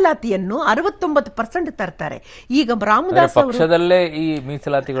ಮೀಸಲಾತಿಯನ್ನು 69% ತರ್ತಾರೆ. ಈಗ ರಾಮದಾಸ್ ಪಕ್ಷದಲ್ಲೇ ಈ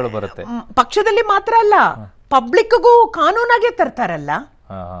ಮೀಸಲಾತಿಗಳು ಬರುತ್ತೆ. ಪಕ್ಷದಲ್ಲಿ ಮಾತ್ರ ಅಲ್ಲ, ಪಬ್ಲಿಕ್ಗೂ ಕಾನೂನಾಗೆ ತರ್ತಾರಲ್ಲ,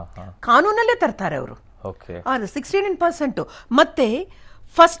 ಕಾನೂನಲ್ಲೇ ತರ್ತಾರೆ ಅವರು 69%. ಮತ್ತೆ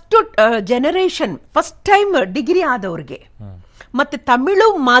first generation first time degree ಆದವ್ರಿಗೆ ಮತ್ತೆ ತಮಿಳು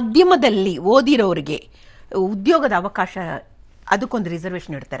ಮಾಧ್ಯಮದಲ್ಲಿ ಓದಿರೋರಿಗೆ ಉದ್ಯೋಗದ ಅವಕಾಶ, ಅದಕ್ಕೊಂದು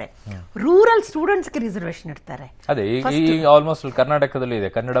ರಿಸರ್ವೇಶನ್ ಇಡ್ತಾರೆ. ರೂರಲ್ ಸ್ಟೂಡೆಂಟ್ಸ್ಗೆ ರಿಸರ್ವೇಶನ್ ಇಡ್ತಾರೆ. ಅದೇ ಆಲ್ಮೋಸ್ಟ್ ಕರ್ನಾಟಕದಲ್ಲಿ ಇದೆ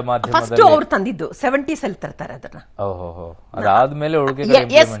ಕನ್ನಡ ಮಾಧ್ಯಮ. ಫಸ್ಟ್ ಅವ್ರು ತಂದಿದ್ದು 70s ಅಲ್ಲಿ ತರ್ತಾರೆ ಅದನ್ನ. ಅದಾದ್ಮೇಲೆ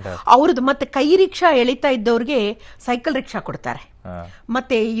ಅವ್ರದ್ದು ಮತ್ತೆ ಕೈ ರಿಕ್ಷಾ ಎಳಿತಾ ಇದ್ದವ್ರಿಗೆ ಸೈಕಲ್ ರಿಕ್ಷಾ ಕೊಡ್ತಾರೆ.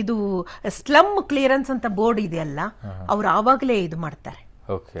 ಮತ್ತೆ ಇದು ಸ್ಲಮ್ ಕ್ಲಿಯರೆನ್ಸ್ ಅಂತ ಬೋರ್ಡ್ ಇದೆಯಲ್ಲ, ಅವ್ರು ಆವಾಗಲೇ ಇದು ಮಾಡ್ತಾರೆ.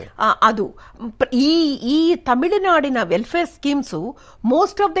 ಅದು ಈ ತಮಿಳುನಾಡಿನ welfare schemes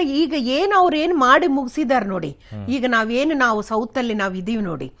most of the ಈಗ ಏನು ಅವ್ರೇನು ಮಾಡಿ ಮುಗಿಸಿದಾರೆ ನೋಡಿ. ಈಗ ನಾವು ಸೌತ್ ಅಲ್ಲಿ ನಾವು ಇದೀವಿ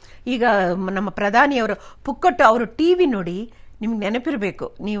ನೋಡಿ. ಈಗ ನಮ್ಮ ಪ್ರಧಾನಿಯವರು ಪುಕ್ಕಟ್ಟು ಅವರು ಟಿವಿ ನೋಡಿ, ನಿಮ್ಗೆ ನೆನಪಿರ್ಬೇಕು,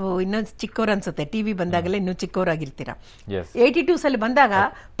 ನೀವು ಇನ್ನೊಂದು ಚಿಕ್ಕವ್ರು ಅನ್ಸುತ್ತೆ, ಟಿವಿ ಬಂದಾಗಲೇ ಇನ್ನೂ ಚಿಕ್ಕವರಾಗಿರ್ತೀರಾ. 82s ಅಲ್ಲಿ ಬಂದಾಗ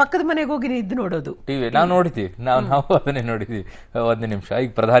ಪಕ್ಕದ ಮನೆಗೆ ಹೋಗಿ ಇದ್ದು ನೋಡೋದು ಟಿವಿ ನಾವು ನೋಡಿದ್ವಿ, ನಾವು ಅದನ್ನೇ ನೋಡಿದ್ವಿ. ಒಂದು ನಿಮಿಷ,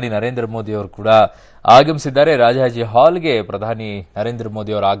 ಈಗ ಪ್ರಧಾನಿ ನರೇಂದ್ರ ಮೋದಿ ಅವರು ಕೂಡ ಆಗಮಿಸಿದ್ದಾರೆ ರಾಜಾಜಿ ಹಾಲ್ಗೆ. ಪ್ರಧಾನಿ ನರೇಂದ್ರ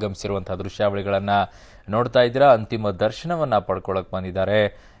ಮೋದಿ ಅವರು ಆಗಮಿಸಿರುವಂತಹ ದೃಶ್ಯಾವಳಿಗಳನ್ನ ನೋಡ್ತಾ ಇದ್ದೀರಾ. ಅಂತಿಮ ದರ್ಶನವನ್ನ ಪಡ್ಕೊಳಕ್ ಬಂದಿದ್ದಾರೆ.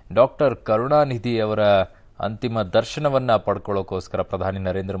 ಡಾಕ್ಟರ್ ಕರುಣಾನಿಧಿ ಅವರ ಅಂತಿಮ ದರ್ಶನವನ್ನ ಪಡ್ಕೊಳ್ಳೋಕೋಸ್ಕರ ಪ್ರಧಾನಿ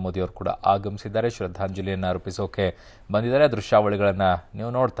ನರೇಂದ್ರ ಮೋದಿ ಅವರು ಕೂಡ ಆಗಮಿಸಿದ್ದಾರೆ. ಶ್ರದ್ಧಾಂಜಲಿಯನ್ನ ಅರ್ಪಿಸೋಕೆ ಬಂದಿದ್ದಾರೆ. ದೃಶ್ಯಾವಳಿಗಳನ್ನ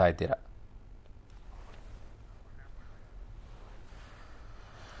ನೀವು ನೋಡ್ತಾ ಇದ್ದೀರಾ.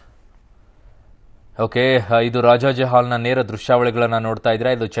 ಇದು ರಾಜಾಜಿ ಹಾಲ್ನ ನೇರ ದೃಶ್ಯಾವಳಿಗಳನ್ನ ನೋಡ್ತಾ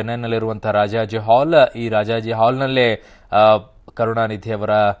ಇದ್ದೀರಾ. ಇದು ಚೆನ್ನೈನಲ್ಲಿರುವಂತಹ ರಾಜಾಜಿ ಹಾಲ್. ಈ ರಾಜಾಜಿ ಹಾಲ್ನಲ್ಲೇ ಕರುಣಾನಿಧಿ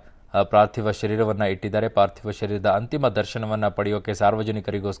ಅವರ ಪಾರ್ಥಿವ ಶರೀರವನ್ನ ಇಟ್ಟಿದ್ದಾರೆ. ಪಾರ್ಥಿವ ಶರೀರದ ಅಂತಿಮ ದರ್ಶನವನ್ನ ಪಡೆಯೋಕೆ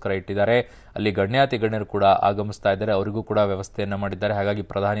ಸಾರ್ವಜನಿಕರಿಗೋಸ್ಕರ ಇಟ್ಟಿದ್ದಾರೆ. ಅಲ್ಲಿ ಗಣ್ಯಾತಿ ಗಣ್ಯರು ಕೂಡ ಆಗಮಿಸ್ತಾ ಇದ್ದಾರೆ, ಅವರಿಗೂ ಕೂಡ ವ್ಯವಸ್ಥೆಯನ್ನ ಮಾಡಿದ್ದಾರೆ. ಹಾಗಾಗಿ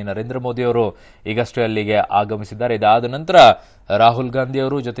ಪ್ರಧಾನಿ ನರೇಂದ್ರ ಮೋದಿ ಅವರು ಈಗಷ್ಟೇ ಅಲ್ಲಿಗೆ ಆಗಮಿಸಿದ್ದಾರೆ. ಇದಾದ ನಂತರ ರಾಹುಲ್ ಗಾಂಧಿ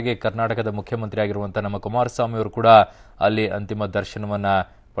ಅವರು ಜೊತೆಗೆ ಕರ್ನಾಟಕದ ಮುಖ್ಯಮಂತ್ರಿ ಆಗಿರುವಂತಹ ನಮ್ಮ ಕುಮಾರಸ್ವಾಮಿ ಅವರು ಕೂಡ ಅಲ್ಲಿ ಅಂತಿಮ ದರ್ಶನವನ್ನ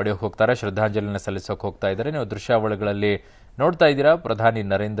ಪಡೆಯೋಕೆ ಹೋಗ್ತಾರೆ, ಶ್ರದ್ಧಾಂಜಲಿನ ಸಲ್ಲಿಸೋಕೆ ಹೋಗ್ತಾ ಇದ್ದಾರೆ. ನೀವು ದೃಶ್ಯಾವಳಿಗಳಲ್ಲಿ ನೋಡ್ತಾ ಇದ್ದೀರಾ ಪ್ರಧಾನಿ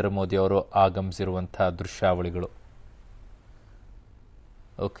ನರೇಂದ್ರ ಮೋದಿ ಅವರು ಆಗಮಿಸಿರುವಂತಹ ದೃಶ್ಯಾವಳಿಗಳು.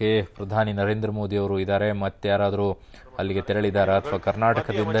 ಓಕೆ, ಪ್ರಧಾನಿ ನರೇಂದ್ರ ಮೋದಿ ಅವರು ಇದ್ದಾರೆ. ಮತ್ತೆ ಯಾರಾದರೂ ಅಲ್ಲಿಗೆ ತೆರಳಿದಾರಾ ಅಥವಾ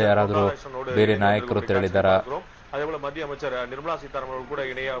ಕರ್ನಾಟಕದಿಂದ ಯಾರಾದರೂ ಬೇರೆ நாயக்கರು ತೆರಳಿದಾರಾ? அதே போல மத்திய அமைச்சர் நிர்மலா சீதாராமன் கூட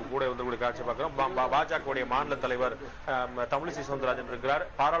இணைய கூட வந்து காட்சி பார்க்கிறோம். பாஜகவுடைய மாநில தலைவர் தமிழிசை சவுந்தரராஜன் இருக்கிறார்,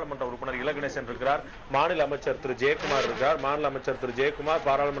 பாராளுமன்ற உறுப்பினர் இலகணேசன் இருக்கிறார், மாநில அமைச்சர் திரு ஜெயக்குமார் இருக்கிறார். மாநில அமைச்சர் திரு ஜெயக்குமார்,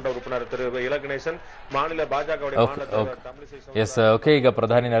 பாராளுமன்ற ಉಪನರ್ திரு ಇಲಗಣೇಶನ್, ಮಾநிಲ ಭಾಜಪದ ಮಾநிಲ தலைவர் தமிழிசை ಸೌಂದರರಾಜನ್. ಓಕೆ, ಈಗ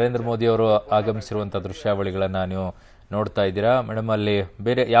ಪ್ರಧಾನಿ ನರೇಂದ್ರ ಮೋದಿ ಅವರು ಆಗಮಿಸಿರುವಂತಹ ದೃಶ್ಯಾವಳಿಗಳನ್ನ ನೀವು ನೋಡ್ತಾ ಇದ್ದೀರಾ. ಮೇಡಮ್, ಅಲ್ಲಿ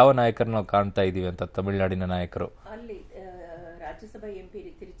ಬೇರೆ ಯಾವ ನಾಯಕರನ್ನ ಕಾಣ್ತಾ ಇದೀವಿ ಅಂತ? ತಮಿಳುನಾಡಿನ ನಾಯಕರು ಅಲ್ಲಿ ರಾಜ್ಯಸಭಾ ಎಂಪಿ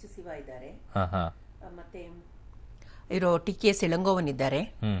ತಿರುಚಿ ಶಿವ ಇದ್ದಾರೆ, ಮತ್ತೆ ಇರೋ ಟಿ.ಕೆ. ಇಳಂಗೋವನ್ ಇದ್ದಾರೆ,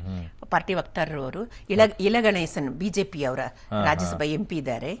 ಪಾರ್ಟಿ ವಕ್ತಾರರು. ಇಲಗಣೇಸನ್ ಬಿಜೆಪಿ ಅವರ ರಾಜ್ಯಸಭಾ ಎಂಪಿ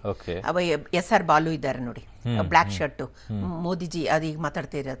ಇದ್ದಾರೆ. ಎಸ್.ಆರ್. ಬಾಲು ಇದ್ದಾರೆ ನೋಡಿ, ಬ್ಲಾಕ್ ಶರ್ಟ್, ಮೋದಿಜಿ ಅದೀಗ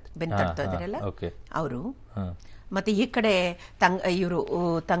ಮಾತಾಡ್ತಾ ಬೆಂತಾಡ್ತಾ ಇದಾರಲ್ಲ ಅವರು. ಮತ್ತೆ ಈ ಕಡೆ ಇವರು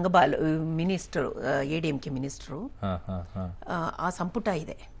ತಂಗಬಾಲು ಮಿನಿಸ್ಟರ್, ಎಡಿಎಂಕೆ ಮಿನಿಸ್ಟರು, ಆ ಸಂಪುಟ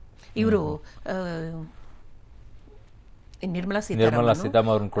ಇದೆ. ಇವರು ನಿರ್ಮಲಾ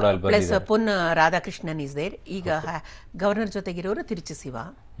ಸೀತಾರಾಮನ್ ಕೂಡ plus Pon Radhakrishnan is there. ಈಗ ಗವರ್ನರ್ ಜೊತೆಗಿರೋರು ತಿರುಚಿ ಶಿವ.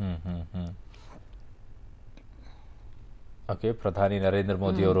 ಓಕೆ, ಪ್ರಧಾನಿ ನರೇಂದ್ರ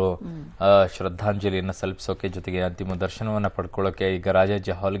ಮೋದಿ ಅವರು ಶ್ರದ್ಧಾಂಜಲಿಯನ್ನು ಸಲ್ಲಿಸೋಕೆ ಜೊತೆಗೆ ಅಂತಿಮ ದರ್ಶನವನ್ನ ಪಡ್ಕೊಳ್ಳೋಕೆ ಈಗ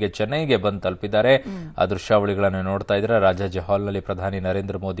ರಾಜಾಜಿ ಹಾಲ್ಗೆ ಚೆನ್ನೈಗೆ ಬಂದು ತಲುಪಿದ್ದಾರೆ. ಆ ದೃಶ್ಯಾವಳಿಗಳನ್ನು ನೋಡ್ತಾ ಇದ್ರೆ ರಾಜಾಜಿ ಹಾಲ್ನಲ್ಲಿ ಪ್ರಧಾನಿ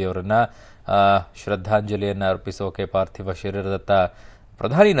ನರೇಂದ್ರ ಮೋದಿ ಅವರನ್ನ ಶ್ರದ್ಧಾಂಜಲಿಯನ್ನು ಅರ್ಪಿಸೋಕೆ ಪಾರ್ಥಿವ ಶರೀರದತ್ತ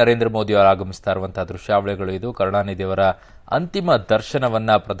ಪ್ರಧಾನಿ ನರೇಂದ್ರ ಮೋದಿ ಅವರು ಆಗಮಿಸ್ತಾ ಇರುವಂತಹ ದೃಶ್ಯಾವಳಿಗಳು ಇದು. ಕರುಣಾನಿಧಿ ಅವರ ಅಂತಿಮ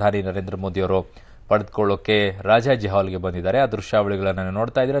ದರ್ಶನವನ್ನ ಪ್ರಧಾನಿ ನರೇಂದ್ರ ಮೋದಿ ಅವರು ಪಡೆದುಕೊಳ್ಳೋಕೆ ರಾಜಾಜಿ ಹಾಲ್ಗೆ ಬಂದಿದ್ದಾರೆ. ಆ ದೃಶ್ಯಾವಳಿಗಳನ್ನು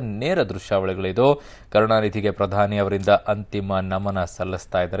ನೋಡ್ತಾ ಇದ್ರೆ ನೇರ ದೃಶ್ಯಾವಳಿಗಳಿದು. ಕರುಣಾನಿಧಿಗೆ ಪ್ರಧಾನಿ ಅವರಿಂದ ಅಂತಿಮ ನಮನ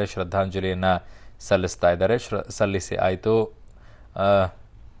ಸಲ್ಲಿಸ್ತಾ ಇದ್ದಾರೆ, ಶ್ರದ್ಧಾಂಜಲಿಯನ್ನ ಸಲ್ಲಿಸ್ತಾ ಇದ್ದಾರೆ. ಸಲ್ಲಿಸಿ ಆಯಿತು.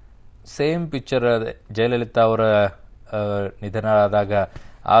 ಸೇಮ್ ಪಿಕ್ಚರ್ ಜಯಲಲಿತಾ ಅವರ ನಿಧನರಾದಾಗ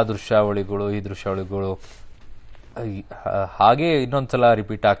ಆ ದೃಶ್ಯಾವಳಿಗಳು, ಈ ದೃಶ್ಯಾವಳಿಗಳು ಹಾಗೆ ಇನ್ನೊಂದ್ಸಲ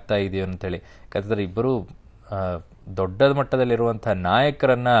ರಿಪೀಟ್ ಆಗ್ತಾ ಇದೆಯೋ ಅಂತೇಳಿ. ಯಾಕಂದ್ರೆ ಇಬ್ಬರು ದೊಡ್ಡ ಮಟ್ಟದಲ್ಲಿರುವಂತಹ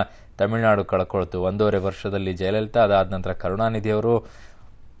ನಾಯಕರನ್ನ ತಮಿಳುನಾಡು ಕಳ್ಕೊಳ್ತು 1.5 ವರ್ಷದಲ್ಲಿ. ಜಯಲಲಿತಾ, ಅದಾದ ನಂತರ ಕರುಣಾನಿಧಿ ಅವರು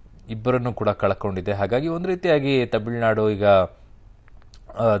ಇಬ್ಬರನ್ನು ಕೂಡ ಕಳ್ಕೊಂಡಿದೆ. ಹಾಗಾಗಿ ಒಂದು ರೀತಿಯಾಗಿ ತಮಿಳುನಾಡು ಈಗ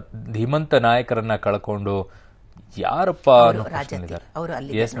ಧೀಮಂತ ನಾಯಕರನ್ನ ಕಳ್ಕೊಂಡು ಯಾರಪ್ಪ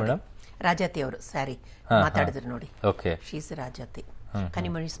ಎಸ್ ಮೇಡಮ್ ರಾಜಾತಿ ಅವರು ಸಾರಿ ಮಾತಾಡಿದ್ರು ನೋಡಿ. Okay, she's ರಾಜಾತಿ,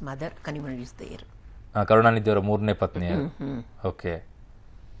 ಕನಿಮಣಿಸ್ mother, ಕನಿಮಣಿಸ್ there. Karunanidhi ಅವರ 3ನೇ ಪತ್ನಿ. ಓಕೆ,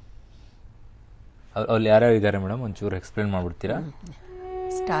 ಅಲ್ಲಿ ಯಾರ್ಯಾರು ಇದ್ದಾರೆ ಮೇಡಮ್, ಒಂಚೂರು ಎಕ್ಸ್ಪ್ಲೇನ್ ಮಾಡ್ಬಿಡ್ತೀರಾ?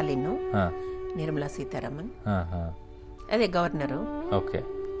 ಸ್ಟಾಲಿನ್, ನಿರ್ಮಲಾ ಸೀತಾರಾಮನ್, ಅದೇ ಗವರ್ನರು. ಓಕೆ,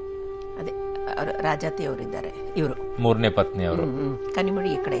 ಅದೇ ರಾಜಾತಿ ಅವರು ಇದ್ದಾರೆ, ಇವರು 3ನೇ ಪತ್ನಿ ಅವರು.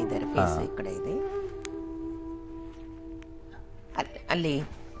 ಕನಿಮಣಿ ಈ ಕಡೆ ಇದ್ದಾರೆ, ಫೇಸ್ ಈ ಕಡೆ ಇದೆ. ಅಲ್ಲಿ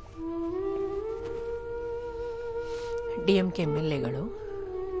ಡಿಎಂಕೆ ಎಂ.ಎಲ್.ಎಗಳು.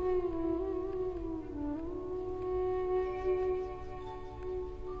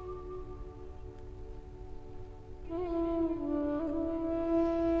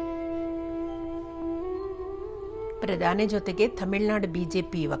 ಪ್ರಧಾನಿ ಜೊತೆಗೆ ತಮಿಳುನಾಡು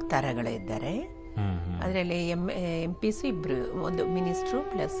ಬಿಜೆಪಿ ವಕ್ತಾರಗಳಿದ್ದಾರೆ. ಅದರಲ್ಲಿ ಎಂಪಿಸಿ ಇಬ್ರು, ಒಂದು ಮಿನಿಸ್ಟ್ರು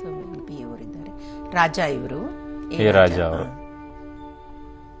ಪ್ಲಸ್ ಎಂಪಿ ಅವರಿದ್ದಾರೆ. ರಾಜಾ ಇವರು, ರಾಜಾ ಅವರು.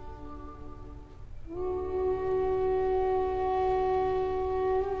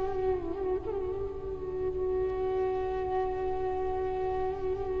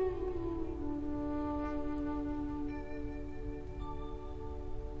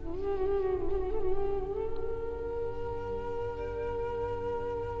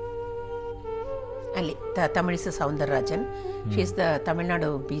 ಅಲ್ಲಿ ತಮಿಳಿಸೈ Soundararajan, she is the Tamil Nadu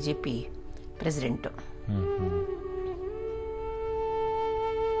BJP president.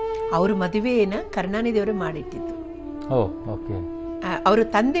 ಅವ್ರ ಮದುವೆನ ಕರುಣಾನಿಧಿ ಅವರು ಮಾಡಿಟ್ಟಿದ್ದು. ಅವರ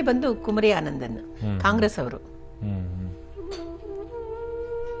ತಂದೆ ಬಂದು ಕುಮರಿ ಆನಂದನ್, ಕಾಂಗ್ರೆಸ್ ಅವರು.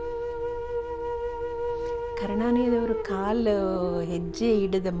 ಕರುಣಾನಿಧಿ ಅವರು ಕಾಲು ಹೆಜ್ಜೆ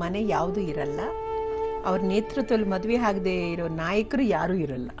ಇಡದ ಮನೆ ಯಾವುದೂ ಇರಲ್ಲ. ಅವ್ರ ನೇತೃತ್ವದಲ್ಲಿ ಮದುವೆ ಆಗದೆ ಇರೋ ನಾಯಕರು ಯಾರೂ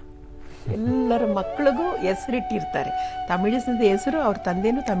ಇರಲ್ಲ. ಎಲ್ಲರ ಮಕ್ಕಳಿಗೂ ಹೆಸರಿಟ್ಟಿರ್ತಾರೆ. ತಮಿಳಿಸದ ಹೆಸರು, ಅವ್ರ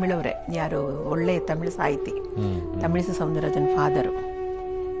ತಂದೆನೂ ತಮಿಳವರೇ, ಯಾರು ಒಳ್ಳೆ ತಮಿಳು ಸಾಹಿತಿ, ತಮಿಳಿಸೈ ಸೌಂದರರಾಜನ್ ಫಾದರು.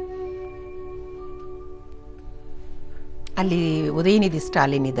 ಅಲ್ಲಿ ಉದಯನಿಧಿ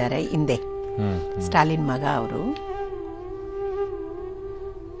ಸ್ಟಾಲಿನ್ ಇದ್ದಾರೆ ಹಿಂದೆ, ಸ್ಟಾಲಿನ್ ಮಗ ಅವರು.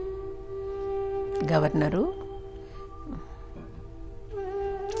 ಗವರ್ನರು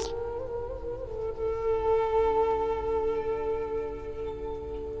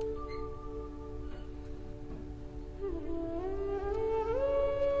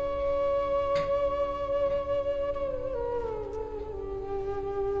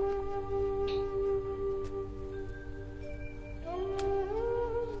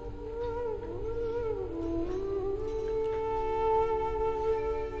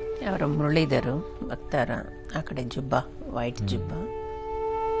ಅವರ ಮುರಳೀಧರು ಭಕ್ತಾರ, ಆ ಕಡೆ ಜುಬ್ಬ, ವೈಟ್ ಜುಬ್ಬ.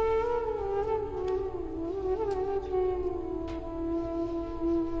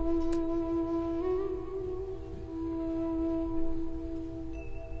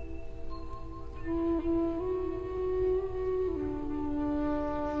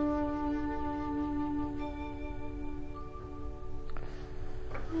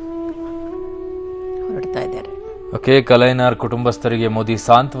 ಹೊರಡ್ತಾ ಇದ್ದಾರೆ. ಓಕೆ, ಕಲೈನಾರ್ ಕುಟುಂಬಸ್ಥರಿಗೆ ಮೋದಿ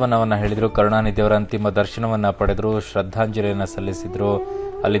ಸಾಂತ್ವನವನ್ನ ಹೇಳಿದ್ರು. ಕರುಣಾನಿಧಿ ಅವರ ಅಂತಿಮ ದರ್ಶನವನ್ನ ಪಡೆದ್ರು, ಶ್ರದ್ಧಾಂಜಲಿಯನ್ನ ಸಲ್ಲಿಸಿದ್ರು.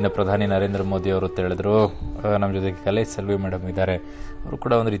 ಅಲ್ಲಿಂದ ಪ್ರಧಾನಿ ನರೇಂದ್ರ ಮೋದಿ ಅವರು ತೆರಳಿದ್ರು. ನಮ್ಮ ಜೊತೆಗೆ ಕಲೈ ಸೆಲ್ವಿ ಮೇಡಮ್ ಇದ್ದಾರೆ. ಅವರು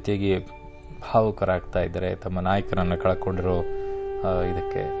ಕೂಡ ಒಂದು ರೀತಿಯಾಗಿ ಭಾವುಕರಾಗ್ತಾ ಇದ್ದಾರೆ ತಮ್ಮ ನಾಯಕರನ್ನು ಕಳ್ಕೊಂಡಿರೋ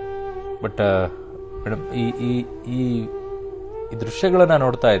ಇದಕ್ಕೆ. ಬಟ್ ಮೇಡಮ್, ಈ ದೃಶ್ಯಗಳನ್ನ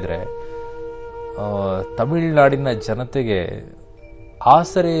ನೋಡ್ತಾ ಇದ್ರೆ ತಮಿಳುನಾಡಿನ ಜನತೆಗೆ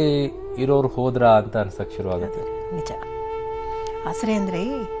ಆಸರೆ ಇರೋರು ಹೋದ್ರ ಅಂತ ಅನ್ಸಕ್ ಶುರುವಾಗುತ್ತೆ. ನಿಜ. ಆಸರೆ ಅಂದ್ರೆ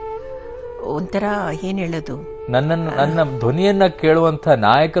ಒಂಥರ ಏನ್ ಹೇಳೋದು, ನನ್ನ ಧ್ವನಿಯನ್ನ ಕೇಳುವಂತ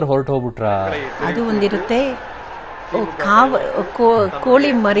ನಾಯಕರು ಹೊರಟು ಹೋಗ್ಬಿಟ್ರ. ಅದು ಒಂದಿರುತ್ತೆ.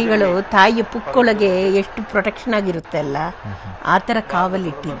 ಕೋಳಿ ಮರಿಗಳು ತಾಯಿಯ ಪುಕ್ಕೊಳಗೆ ಎಷ್ಟು ಪ್ರೊಟೆಕ್ಷನ್ ಆಗಿರುತ್ತೆ ಅಲ್ಲ, ಆ ತರ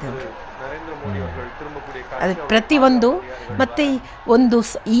ಕಾವಲಿಟ್ಟಿದ್ದವರು. ಅದು ಪ್ರತಿಯೊಂದು. ಮತ್ತೆ ಒಂದು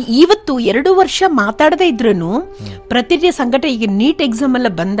ಇವತ್ತು 2 ವರ್ಷ ಮಾತಾಡದೇ ಇದ್ರೂ ಪ್ರತಿಜ್ಞೆ ಸಂಕಟ, ಈಗ ನೀಟ್ ಎಕ್ಸಾಮ್ ಎಲ್ಲ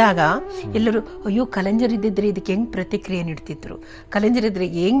ಬಂದಾಗ ಎಲ್ಲರೂ ಅಯ್ಯೋ ಕಲೈಂಜರ್ ಇದ್ದಿದ್ರೆ ಇದಕ್ಕೆ ಹೆಂಗ್ ಪ್ರತಿಕ್ರಿಯೆ ನೀಡ್ತಿದ್ರು, ಕಲೈಂಜರ್ ಇದ್ರೆ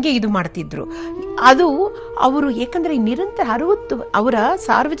ಹೆಂಗೆ ಇದು ಮಾಡ್ತಿದ್ರು. ಅದು ಅವರು ಯಾಕಂದ್ರೆ ನಿರಂತರ 60, ಅವರ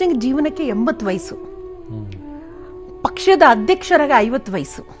ಸಾರ್ವಜನಿಕ ಜೀವನಕ್ಕೆ 80 ವಯಸ್ಸು, ಪಕ್ಷದ ಅಧ್ಯಕ್ಷರಾಗ 50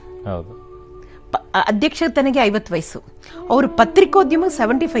 ವಯಸ್ಸು, ಅಧ್ಯಕ್ಷತನಿಗೆ 50 ವಯಸ್ಸು, ಅವರು ಪತ್ರಿಕೋದ್ಯಮ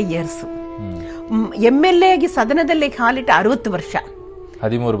 75 ಇಯರ್ಸ್, MLA ಆಗಿ ಸದನದಲ್ಲಿ ಕಾಲಿಟ್ಟ 60 ವರ್ಷ,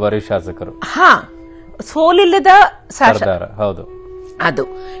 13 ಬಾರಿ ಶಾಸಕರು, ಸೋಲಿಲ್ಲದ ಶಾಸಕ. ಹೌದು, ಅದು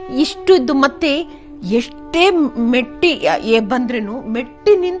ಇಷ್ಟು ಇದ್ದು. ಮತ್ತೆ ಎಷ್ಟೇ ಮೆಟ್ಟಿ ಬಂದ್ರೂ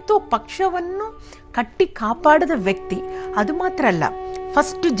ಮೆಟ್ಟಿ ನಿಂತು ಪಕ್ಷವನ್ನು ಕಟ್ಟಿ ಕಾಪಾಡದ ವ್ಯಕ್ತಿ. ಅದು ಮಾತ್ರ ಅಲ್ಲ,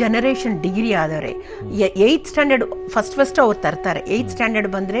 first generation degree ಆದವರೆ 8th standard first ಅವ್ರು ತರ್ತಾರೆ. 8th ಸ್ಟ್ಯಾಂಡರ್ಡ್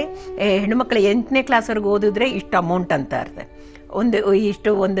ಬಂದ್ರೆ ಹೆಣ್ಮಕ್ಳು 8ನೇ ಕ್ಲಾಸ್ವರೆಗೆ ಓದಿದ್ರೆ ಇಷ್ಟು ಅಮೌಂಟ್ ಅಂತ ಇರ್ತಾರೆ,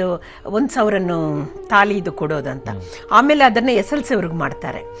 ಇಷ್ಟು 1,000 ತಾಲಿ ಇದು ಕೊಡೋದಂತ. ಆಮೇಲೆ ಅದನ್ನ SLC ಅವ್ರಿಗೆ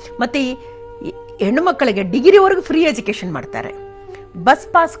ಮಾಡ್ತಾರೆ. ಮತ್ತೆ ಹೆಣ್ಣು ಮಕ್ಕಳಿಗೆ ಡಿಗ್ರಿವರೆಗೂ ಫ್ರೀ ಎಜುಕೇಶನ್ ಮಾಡ್ತಾರೆ. ಬಸ್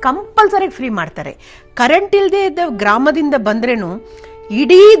ಪಾಸ್ ಕಂಪಲ್ಸರಿ ಫ್ರೀ ಮಾಡ್ತಾರೆ. ಕರೆಂಟ್ ಇಲ್ಲದೆ ಇದ್ದ ಗ್ರಾಮದಿಂದ ಬಂದ್ರೇನು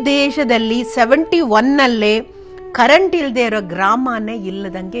ಇಡೀ ದೇಶದಲ್ಲಿ 71 ಕರೆಂಟ್ ಇಲ್ಲದೆ ಇರೋ ಗ್ರಾಮನೇ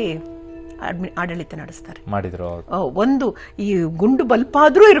ಇಲ್ಲದಂಗೆ ಆಡಳಿತ ನಡೆಸ್ತಾರೆ. ಮಾಡಿದ್ರು. ಒಂದು ಈ ಗುಂಡು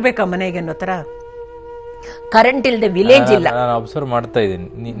ಬಲ್ಪಾದ್ರೂ ಇರ್ಬೇಕಾ ಮನೆಗೆ ಅನ್ನೋ ತರ ಕರೆಂಟ್ ಇಲ್ಲದೆ ವಿಲೇಜ್ ಇಲ್ಲ. ನಾನು ಅಬ್ಸರ್ವ್ ಮಾಡ್ತಾ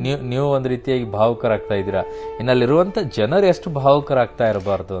ಇದ್ದೀನಿ, ನೀವು ಒಂದ್ ರೀತಿಯಾಗಿ ಭಾವುಕರಾಗ್ತಾ ಇದ್ದೀರಾ. ಇನ್ನಲ್ಲಿರುವಂತ ಜನರು ಎಷ್ಟು ಭಾವುಕರಾಗ್ತಾ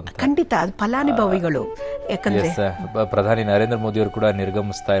ಇರಬಾರ್ದು ಅಂತ. ಖಂಡಿತ ಅದು ಫಲಾನುಭವಿಗಳು. ಯಾಕಂದ್ರೆ ಪ್ರಧಾನಿ ನರೇಂದ್ರ ಮೋದಿ ಅವರು ಕೂಡ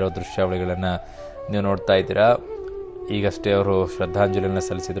ನಿರ್ಗಮಿಸ್ತಾ ಇರೋ ದೃಶ್ಯಾವಳಿಗಳನ್ನ ನೀವು ನೋಡ್ತಾ ಇದ್ದೀರಾ. ಈಗಷ್ಟೇ ಅವರು ಶ್ರದ್ಧಾಂಜಲಿಯನ್ನ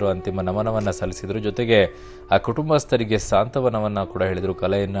ಸಲ್ಲಿಸಿದ್ರು, ಅಂತಿಮ ನಮನವನ್ನ ಸಲ್ಲಿಸಿದ್ರು. ಜೊತೆಗೆ ಆ ಕುಟುಂಬಸ್ಥರಿಗೆ ಸಾಂತ್ವನವನ್ನ ಕೂಡ ಹೇಳಿದ್ರು.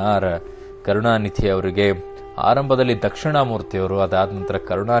 ಕಲೈನಾರ್ ಕರುಣಾನಿಧಿ ಅವರಿಗೆ ಆರಂಭದಲ್ಲಿ ದಕ್ಷಿಣಾಮೂರ್ತಿಯವರು, ಅದಾದ ನಂತರ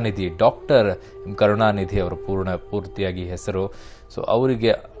ಕರುಣಾನಿಧಿ, ಡಾಕ್ಟರ್ ಕರುಣಾನಿಧಿ ಅವರು ಪೂರ್ತಿಯಾಗಿ ಹೆಸರು. ಸೊ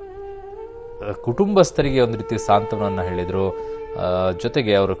ಅವರಿಗೆ ಕುಟುಂಬಸ್ಥರಿಗೆ ಒಂದು ರೀತಿ ಸಾಂತ್ವನವನ್ನ ಹೇಳಿದ್ರು.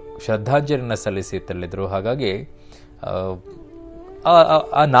 ಜೊತೆಗೆ ಅವರು ಶ್ರದ್ಧಾಂಜಲಿಯನ್ನ ಸಲ್ಲಿಸಿ ತೆರಳಿದ್ರು. ಹಾಗಾಗಿ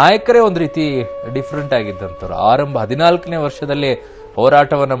ಆ ನಾಯಕರೇ ಒಂದು ರೀತಿ ಡಿಫ್ರೆಂಟ್ ಆಗಿದ್ದಂಥವ್ರು. ಆರಂಭ 14ನೇ ವರ್ಷದಲ್ಲಿ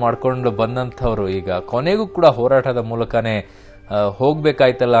ಹೋರಾಟವನ್ನ ಮಾಡ್ಕೊಂಡು ಬಂದಂಥವ್ರು ಈಗ ಕೊನೆಗೂ ಕೂಡ ಹೋರಾಟದ ಮೂಲಕನೇ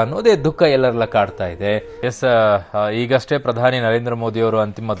ಹೋಗ್ಬೇಕಾಯ್ತಲ್ಲ ಅನ್ನೋದೇ ದುಃಖ ಎಲ್ಲರೆಲ್ಲ ಕಾಡ್ತಾ ಇದೆ. ಈಗಷ್ಟೇ ಪ್ರಧಾನಿ ನರೇಂದ್ರ ಮೋದಿ ಅವರು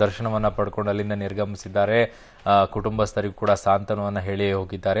ಅಂತಿಮ ದರ್ಶನವನ್ನ ಪಡ್ಕೊಂಡು ಅಲ್ಲಿಂದ ನಿರ್ಗಮಿಸಿದ್ದಾರೆ. ಕುಟುಂಬಸ್ಥರಿಗೂ ಕೂಡ ಸಾಂತ್ವನವನ್ನ ಹೇಳಿ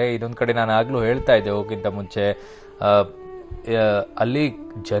ಹೋಗಿದ್ದಾರೆ. ಇನ್ನೊಂದು ಕಡೆ ನಾನು ಆಗ್ಲೂ ಹೇಳ್ತಾ ಇದ್ದೆ ಹೋಗಿಂತ ಮುಂಚೆ, ಅಲ್ಲಿ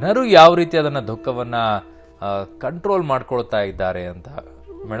ಜನರು ಯಾವ ರೀತಿ ಅದನ್ನ ದುಃಖವನ್ನ ಕಂಟ್ರೋಲ್ ಮಾಡ್ಕೊಳ್ತಾ ಇದ್ದಾರೆ ಅಂತ.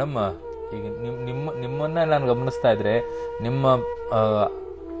 ಮೇಡಮ್, ಈಗ ನಿಮ್ಮನ್ನ ನಾನು ಗಮನಿಸ್ತಾ ಇದ್ರೆ ನಿಮ್ಮ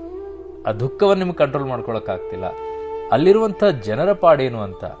ಆ ದುಃಖವನ್ನು ನಿಮ್ಗೆ ಕಂಟ್ರೋಲ್ ಮಾಡ್ಕೊಳಕ್ ಆಗ್ತಿಲ್ಲ. ಅಲ್ಲಿರುವಂತ ಜನರ ಪಾಡೇನು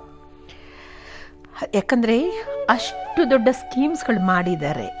ಅಂತ. ಯಾಕಂದ್ರೆ ಅಷ್ಟು ದೊಡ್ಡ ಸ್ಕೀಮ್ಸ್ಗಳು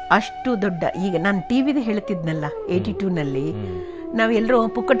ಮಾಡಿದ್ದಾರೆ, ಅಷ್ಟು ದೊಡ್ಡ. ಈಗ ನಾನು ಟಿವಿದ ಹೇಳ್ತಿದ್ನಲ್ಲ, 82ನಲ್ಲಿ ನಾವೆಲ್ಲರೂ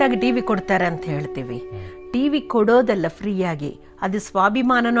ಪುಕ್ಕಟಾಗಿ ಟಿವಿ ಕೊಡ್ತಾರೆ ಅಂತ ಹೇಳ್ತೀವಿ. ಟಿವಿ ಕೊಡೋದಲ್ಲ ಫ್ರೀಯಾಗಿ, ಅದು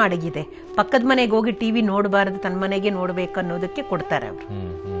ಸ್ವಾಭಿಮಾನನೂ ಅಡಗಿದೆ. ಪಕ್ಕದ ಮನೆಗೆ ಹೋಗಿ ಟಿವಿ ನೋಡಬಾರದು, ತನ್ನ ಮನೆಗೆ ನೋಡ್ಬೇಕು ಅನ್ನೋದಕ್ಕೆ ಕೊಡ್ತಾರೆ ಅವರು,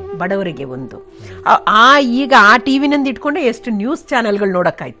 ಬಡವರಿಗೆ. ಒಂದು ಈಗ ಆ ಟಿವಿನಿಂದ ಇಟ್ಕೊಂಡೆ ಎಷ್ಟು ನ್ಯೂಸ್ ಚಾನೆಲ್ಗಳು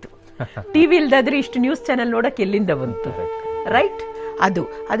ನೋಡಕ್ಕಾಯ್ತು. ಟಿವಿ ಇಲ್ದಾದ್ರೆ ಇಷ್ಟು ನ್ಯೂಸ್ ಚಾನೆಲ್ ನೋಡಕ್ ಎಲ್ಲಿಂದ ಬಂತು, ರೈಟ್?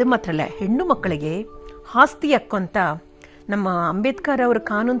 ಅದು ಮಾತ್ರ ಅಲ್ಲ, ಹೆಣ್ಣು ಮಕ್ಕಳಿಗೆ ಆಸ್ತಿ ಹಕ್ಕು ಅಂತ ನಮ್ಮ ಅಂಬೇಡ್ಕರ್ ಅವರು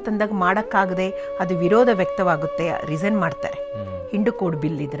ಕಾನೂನು ತಂದಾಗ ಮಾಡಕ್ಕಾಗದೆ ಅದು ವಿರೋಧ ವ್ಯಕ್ತವಾಗುತ್ತೆ, ರಿಸೈನ್ ಮಾಡ್ತಾರೆ. ಹಿಂಡು ಕೋಡ್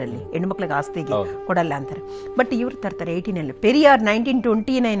ಬಿಲ್ ಇದರಲ್ಲಿ ಹೆಣ್ಣು ಮಕ್ಳಿಗೆ ಆಸ್ತಿಗೆ ಕೊಡಲ್ಲ ಅಂತಾರೆ. ಬಟ್ ಇವ್ರು ತರ್ತಾರೆ 18ನಲ್ಲಿ. ಪೆರಿಯಾರ್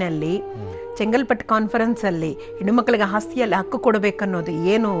 1929ನಲ್ಲಿ ಚೆಂಗಲ್ಪಟ್ಟು ಕಾನ್ಫರೆನ್ಸ್ ಅಲ್ಲಿ ಹೆಣ್ಣು ಮಕ್ಕಳಿಗೆ ಆಸ್ತಿಯಲ್ಲಿ ಹಕ್ಕು ಕೊಡಬೇಕನ್ನೋದು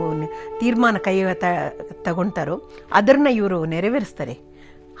ಏನು ತೀರ್ಮಾನ ತಗೊಂತಾರೋ ಅದನ್ನ ಇವರು ನೆರವೇರಿಸ್ತಾರೆ.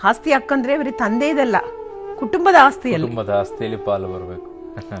 ಆಸ್ತಿ ಹಕ್ಕಂದ್ರೆ ಬರೀ ತಂದೆದಲ್ಲ, ಕುಟುಂಬದ ಆಸ್ತಿಯಲ್ಲಿ, ಕುಟುಂಬದ ಆಸ್ತಿಯಲ್ಲಿ ಪಾಲು ಬರಬೇಕು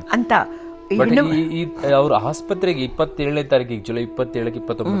ಅಂತ. ಅವ್ರ ಆಸ್ಪತ್ರೆಗೆ 27ನೇ ತಾರೀಕಿಗೆ ಜುಲೈ 27ಕ್ಕೆ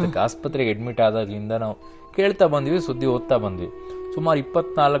 29ಕ್ಕೆ ಆಸ್ಪತ್ರೆಗೆ ಅಡ್ಮಿಟ್ ಆದಾಗ್ಲಿಂದ ನಾವು ಕೇಳ್ತಾ ಬಂದ್ವಿ, ಸುದ್ದಿ ಓದ್ತಾ ಬಂದ್ವಿ. ಸುಮಾರು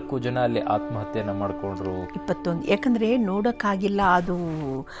 24 ಜನ ಅಲ್ಲಿ ಆತ್ಮಹತ್ಯೆಯನ್ನ ಮಾಡ್ಕೊಂಡ್ರು. 21. ಯಾಕಂದ್ರೆ ನೋಡಕ್ಕಾಗಿಲ್ಲ,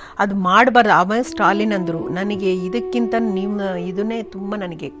 ಅದು ಮಾಡಬಾರ್ದು. ಆಮೇಲೆ ಸ್ಟಾಲಿನ್ ಅಂದ್ರು, ನನಗೆ ಇದಕ್ಕಿಂತ ನಿಮ್ಮ ಇದನ್ನೇ ತುಂಬಾ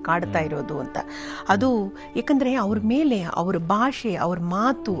ನನಗೆ ಕಾಡ್ತಾ ಇರೋದು ಅಂತ. ಅದು ಯಾಕಂದ್ರೆ ಅವ್ರ ಮೇಲೆ ಅವ್ರ ಭಾಷೆ, ಅವ್ರ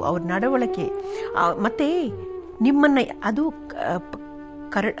ಮಾತು, ಅವ್ರ ನಡವಳಿಕೆ, ಮತ್ತೆ ನಿಮ್ಮನ್ನ ಅದು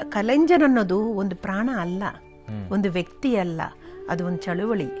ಕಲೈಂಜರ್ ಅನ್ನೋದು ಒಂದು ಪ್ರಾಣ ಅಲ್ಲ, ಒಂದು ವ್ಯಕ್ತಿ ಅಲ್ಲ, ಅದು ಒಂದು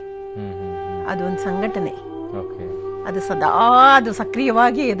ಚಳುವಳಿ, ಅದು ಒಂದು ಸಂಘಟನೆ. ಅದು ಸದಾ ಅದು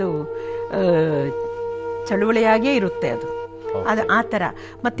ಸಕ್ರಿಯವಾಗಿ ಅದು ಚಳುವಳಿಯಾಗೇ ಇರುತ್ತೆ. ಅದು ಆ ಥರ.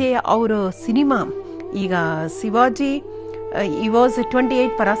 ಮತ್ತೆ ಅವರು ಸಿನಿಮಾ ಈಗ ಶಿವಾಜಿ ಈ ವಾಸ್ 28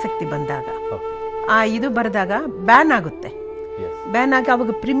 ಪರಾಸಕ್ತಿ ಬಂದಾಗ ಇದು ಬರೆದಾಗ ಬ್ಯಾನ್ ಆಗುತ್ತೆ. ಬ್ಯಾನ್ ಆಗಿ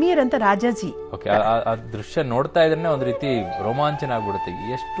ಅವಾಗ ಪ್ರೀಮಿಯರ್ ಅಂತ ರಾಜಾಜಿ. ಆ ದೃಶ್ಯ ನೋಡ್ತಾ ಇದ್ರೆ ಒಂದ್ ರೀತಿ ರೋಮಾಂಚನ ಆಗ್ಬಿಡುತ್ತೆ.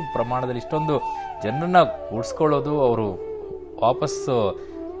 ಎಷ್ಟು ಪ್ರಮಾಣದಲ್ಲಿ ಇಷ್ಟೊಂದು ಜನರನ್ನ ಕೂಡ್ಸ್ಕೊಳ್ಳೋದು, ಅವರು ವಾಪಸ್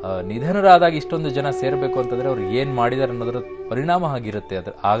ನಿಧನರಾದಾಗ ಇಷ್ಟೊಂದು ಜನ ಸೇರ್ಬೇಕು ಅಂತಂದ್ರೆ ಅವ್ರು ಏನ್ ಮಾಡಿದಾರೆ ಅನ್ನೋದ್ರ ಪರಿಣಾಮ ಆಗಿರುತ್ತೆ.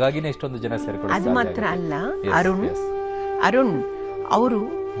 ಅದು ಹಾಗಾಗಿನೇ ಇಷ್ಟೊಂದು ಜನ ಸೇರ್ಕೊಳ್ಳೋದು. ಅದು ಮಾತ್ರ ಅಲ್ಲ, ಅರುಣ್ ಅವರು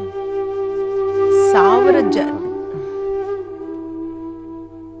 1000 ಜನ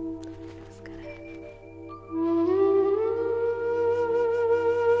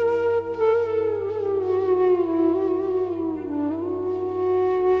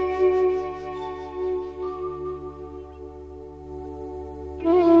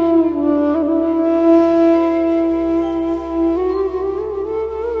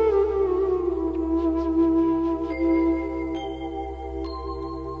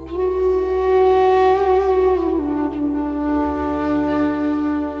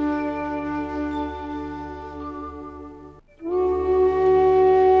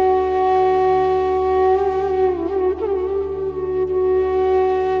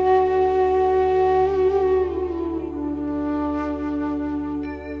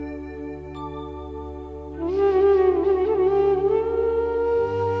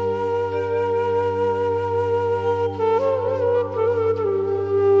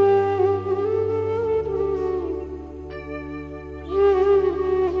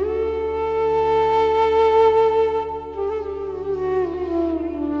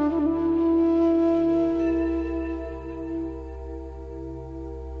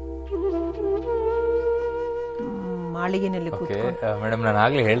ಮೇಡಮ್, ನಾನು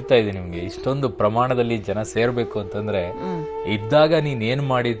ಆಗ್ಲೇ ಹೇಳ್ತಾ ಇದ್ದೀನಿ ನಿಮ್ಗೆ, ಇಷ್ಟೊಂದು ಪ್ರಮಾಣದಲ್ಲಿ ಜನ ಸೇರ್ಬೇಕು ಅಂತಂದ್ರೆ ಇದ್ದಾಗ ನೀನ್ ಏನ್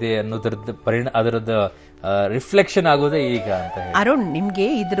ಮಾಡಿದೆ ಅನ್ನೋದ್ರದ್ದು ಅದರದ್ದು ರಿಫ್ಲೆಕ್ಷನ್ ಆಗೋದೇ ಈಗ ಅಂತ ಹೇಳಿ. ಅರುಣ್, ನಿಮ್ಗೆ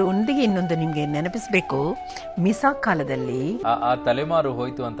ಇದ್ರೊಂದಿಗೆ ಇನ್ನೊಂದು ನಿಮ್ಗೆ ನೆನಪಿಸ್ಬೇಕು, ಮಿಸಾ ಕಾಲದಲ್ಲಿ ಆ ತಲೆಮಾರು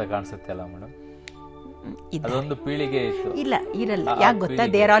ಹೋಯ್ತು ಅಂತ ಕಾಣಿಸುತ್ತೆ ಅಲ್ಲ ಮೇಡಮ್? ಅದೊಂದು ಪೀಳಿಗೆ ಇತ್ತು. ಇರಲ್ಲ. ಯಾಕೆ ಗೊತ್ತಾ,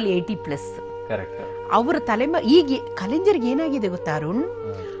 ದೇರ್ ಆಲ್ 80+. ಕರೆಕ್ಟ್. ಅವರ ತಲೆಮಾರು ಈಗ ಕಲೈಂಜರ್ಗೆ ಏನಾಗಿದೆ ಗೊತ್ತಾ ಅರುಣ್,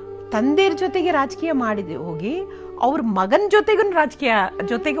 ತಂದೆಯ ಜೊತೆಗೆ ರಾಜಕೀಯ ಮಾಡಿದೆ ಹೋಗಿ ಅವ್ರ ಮಗನ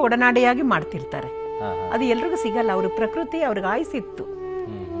ಜೊತೆಗೆ ಒಡನಾಡಿಯಾಗಿ ಮಾಡ್ತಿರ್ತಾರೆ. ಅದು ಎಲ್ರಿಗೂ ಸಿಗಲ್ಲ. ಅವ್ರ ಪ್ರಕೃತಿ ಅವ್ರಿಗೆ ಆಯ್ಸಿತ್ತು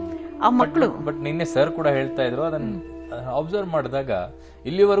ಆ ಮಕ್ಕಳು. ಬಟ್ ನಿನ್ನೆ ಸರ್ ಕೂಡ ಹೇಳ್ತಾ ಇದ್ರು, ಅದನ್ನ ಅಬ್ಸರ್ವ್ ಮಾಡಿದಾಗ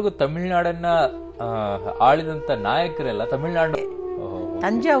ಇಲ್ಲಿವರೆಗೂ ತಮಿಳ್ನಾಡನ್ನ ಆಳಿದಂತ ನಾಯಕರೆಲ್ಲ ತಮಿಳ್ನಾಡು,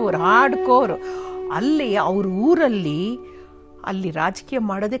 ತಂಜಾವೂರು, ಹಾಡ್ಕೋರ್, ಅಲ್ಲಿ ಅವ್ರ ಊರಲ್ಲಿ ಅಲ್ಲಿ ರಾಜಕೀಯ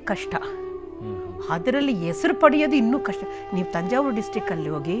ಮಾಡೋದೇ ಕಷ್ಟ. ಅದರಲ್ಲಿ ಹೆಸರು ಪಡೆಯೋದು ಇನ್ನೂ ಕಷ್ಟ. ನೀವು ತಂಜಾವೂರು ಡಿಸ್ಟ್ರಿಕ್ಟ್ ಅಲ್ಲಿ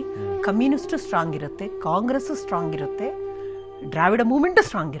ಹೋಗಿ, ಕಮ್ಯುನಿಸ್ಟ್ ಸ್ಟ್ರಾಂಗ್ ಇರುತ್ತೆ, ಕಾಂಗ್ರೆಸ್ ಸ್ಟ್ರಾಂಗ್ ಇರುತ್ತೆ, ದ್ರಾವಿಡ ಮೂವ್ಮೆಂಟ್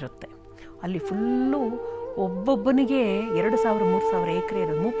ಸ್ಟ್ರಾಂಗ್ ಇರುತ್ತೆ. ಅಲ್ಲಿ ಫುಲ್ಲು ಒಬ್ಬೊಬ್ಬನಿಗೆ 2000-3000 ಎಕರೆ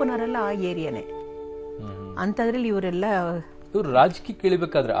ಇರೋದು. ಮೂಪನವರೆಲ್ಲ ಆ ಏರಿಯಾನೇ. ಅಂತದ್ರಲ್ಲಿ ಇವರು ರಾಜಕೀಯಕ್ಕೆ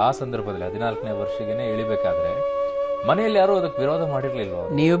ಇಳಿಬೇಕಾದ್ರೆ ಆ ಸಂದರ್ಭದಲ್ಲಿ 14ನೇ ವರ್ಷಕ್ಕೆ ಇಳಿಬೇಕಾದ್ರೆ ಮನೆಯಲ್ಲಿ ಯಾರು ಅದಕ್ಕೆ ವಿರೋಧ ಮಾಡಿರ್ಲಿಲ್ವ?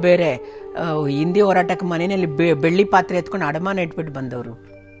 ನೀವು ಬೇರೆ ಹಿಂದಿ ಹೋರಾಟಕ್ಕೆ ಮನೆಯಲ್ಲಿ ಬೆಳ್ಳಿ ಪಾತ್ರೆ ಎತ್ಕೊಂಡು ಅಡಮಾನ ಇಟ್ಬಿಟ್ಟು ಬಂದವರು.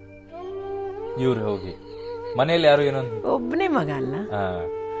 ಇವ್ರು ಹೋಗಿ ಮನೆಯಲ್ಲಿ ಯಾರು ಏನೊಂದು ಒಬ್ಬನೇ ಮಗ ಅಲ್ಲ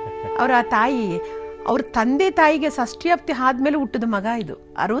ಅವ್ರ ತಾಯಿ, ಅವ್ರ ತಂದೆ ತಾಯಿಗೆ ಷಷ್ಠಿಯಾಪ್ತಿ ಆದ್ಮೇಲೆ ಹುಟ್ಟಿದ ಮಗ ಇದು.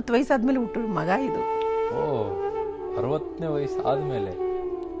 60 ವಯಸ್ಸಾದ್ಮೇಲೆ ಹುಟ್ಟಿದ ಮಗ ಇದು. 60ನೇ ವಯಸ್ಸು ಆದ್ಮೇಲೆ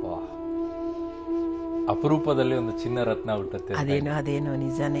ಅಪರೂಪದಲ್ಲಿ ಒಂದು ಚಿನ್ನ ರತ್ನ ಹುಟ್ಟುತ್ತೆ. ಅದೇನೋ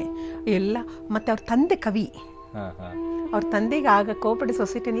ನಿಜಾನೇ ಎಲ್ಲ. ಮತ್ತೆ ಅವ್ರ ತಂದೆ ಕವಿ. ಅವ್ರ ತಂದೆಗೆ ಆಗ ಕೋಪಡಿ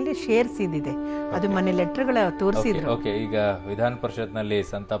ಸೊಸೈಟಿನಲ್ಲಿ ಶೇರ್ಸ್ ಇದ್ದಿದೆ. ಅದು ಮನೆ ಲೆಟರ್ಗಳ ತೋರಿಸಿದ್ರು. ಓಕೆ, ಈಗ ವಿಧಾನ ಪರಿಷತ್ನಲ್ಲಿ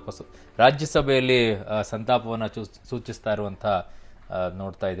ಸಂತಾಪ, ರಾಜ್ಯಸಭೆಯಲ್ಲಿ ಸಂತಾಪವನ್ನ ಸೂಚಿಸ್ತಾ ಇರುವಂತಹ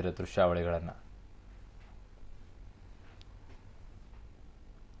ನೋಡ್ತಾ ಇದ್ರೆ ದೃಶ್ಯಾವಳಿಗಳನ್ನ.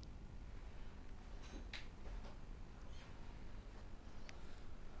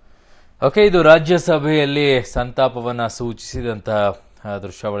 ಓಕೆ, ಇದು ರಾಜ್ಯಸಭೆಯಲ್ಲಿ ಸಂತಾಪವನ್ನ ಸೂಚಿಸಿದಂತಹ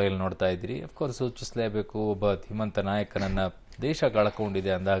ದೃಶ್ಯಾವಳಿಯಲ್ಲಿ ನೋಡ್ತಾ ಇದ್ದೀರಿ. ಅಫ್ಕೋರ್ಸ್ ಸೂಚಿಸಲೇಬೇಕು. ಒಬ್ಬ ಧೀಮಂತ ನಾಯಕನನ್ನ ದೇಶ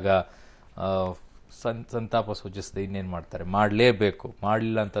ಕಳ್ಕೊಂಡಿದೆ ಅಂದಾಗ ಸಂತಾಪ ಸೂಚಿಸದೆ ಇನ್ನೇನು ಮಾಡ್ತಾರೆ? ಮಾಡಲೇಬೇಕು.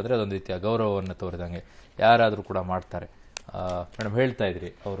 ಮಾಡಲಿಲ್ಲ ಅಂತಂದರೆ ಅದೊಂದು ರೀತಿಯ ಗೌರವವನ್ನು ತೋರಿದಂಗೆ ಯಾರಾದರೂ ಕೂಡ ಮಾಡ್ತಾರೆ. ಮೇಡಮ್ ಹೇಳ್ತಾ ಇದ್ರಿ,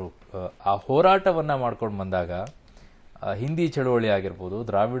 ಅವರು ಆ ಹೋರಾಟವನ್ನು ಮಾಡ್ಕೊಂಡು ಬಂದಾಗ ಹಿಂದಿ ಚಳವಳಿ ಆಗಿರ್ಬೋದು,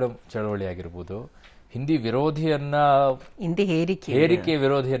 ದ್ರಾವಿಡ ಚಳವಳಿ ಆಗಿರ್ಬೋದು, ಹಿಂದಿ ವಿರೋಧಿಯನ್ನ, ಹಿಂದಿ ಹೇರಿಕೆ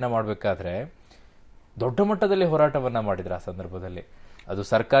ವಿರೋಧಿಯನ್ನ ಮಾಡಬೇಕಾದ್ರೆ ದೊಡ್ಡ ಮಟ್ಟದಲ್ಲಿ ಹೋರಾಟವನ್ನ ಮಾಡಿದ್ರು. ಆ ಸಂದರ್ಭದಲ್ಲಿ ಅದು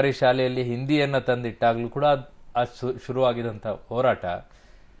ಸರ್ಕಾರಿ ಶಾಲೆಯಲ್ಲಿ ಹಿಂದಿಯನ್ನ ತಂದಿಟ್ಟಾಗ್ಲೂ ಕೂಡ ಶುರುವಾಗಿದಂತ ಹೋರಾಟ.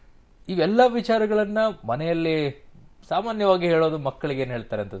 ಇವೆಲ್ಲ ವಿಚಾರಗಳನ್ನ ಮನೆಯಲ್ಲಿ ಸಾಮಾನ್ಯವಾಗಿ ಹೇಳೋದು ಮಕ್ಕಳಿಗೆ ಏನ್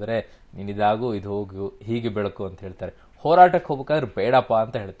ಹೇಳ್ತಾರೆ ಅಂತಂದ್ರೆ, ನೀನಿದಾಗು ಇದು ಹೋಗು, ಹೀಗೆ ಬೆಳಕು ಅಂತ ಹೇಳ್ತಾರೆ. ಹೋರಾಟಕ್ಕೆ ಹೋಗ್ಬೇಕಾದ್ರೆ ಬೇಡಪ್ಪ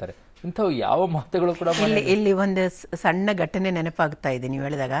ಅಂತ ಹೇಳ್ತಾರೆ. ಇಂಥವು ಯಾವ ಮಾತುಗಳು ಕೂಡ ಇಲ್ಲಿ ಒಂದು ಸಣ್ಣ ಘಟನೆ ನೆನಪಾಗ್ತಾ ಇದೆ. ನೀವು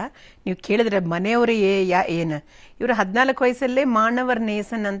ಹೇಳಿದಾಗ ನೀವು ಕೇಳಿದ್ರೆ ಮನೆಯವರು ಏನು ಇವರು 14 ವಯಸ್ಸಲ್ಲೇ ಮಾನವರ್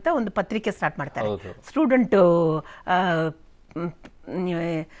ನೇಸನ್ ಅಂತ ಒಂದು ಪತ್ರಿಕೆ ಸ್ಟಾರ್ಟ್ ಮಾಡ್ತಾರೆ.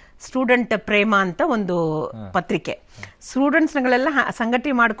 ಸ್ಟೂಡೆಂಟ್ ಪ್ರೇಮ ಅಂತ ಒಂದು ಪತ್ರಿಕೆ. ಸ್ಟೂಡೆಂಟ್ಸ್ಗಳೆಲ್ಲ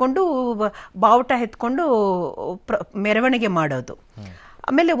ಸಂಘಟನೆ ಮಾಡಿಕೊಂಡು ಬಾವುಟ ಎತ್ಕೊಂಡು ಮೆರವಣಿಗೆ ಮಾಡೋದು.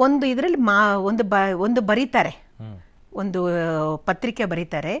 ಆಮೇಲೆ ಒಂದು ಇದರಲ್ಲಿ ಒಂದು ಬರೀತಾರೆ, ಒಂದು ಪತ್ರಿಕೆ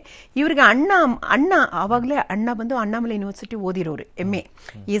ಬರೀತಾರೆ. ಇವ್ರಿಗೆ ಅಣ್ಣ ಆವಾಗಲೇ ಅಣ್ಣ ಬಂದು Annamalai university ಓದಿರೋರು, MA.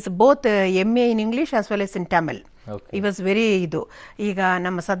 Is both MA in English as well as ಇನ್ ತಮಿಳ್. ಈ ವಾಸ್ ವೆರಿ ಇದು. ಈಗ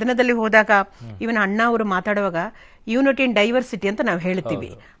ನಮ್ಮ ಸದನದಲ್ಲಿ ಹೋದಾಗ ಇವನ್ ಅಣ್ಣ ಅವರು ಮಾತಾಡುವಾಗ ಯೂನಿಟಿ ಇನ್ ಡೈವರ್ಸಿಟಿ ಅಂತ ನಾವು ಹೇಳ್ತೀವಿ.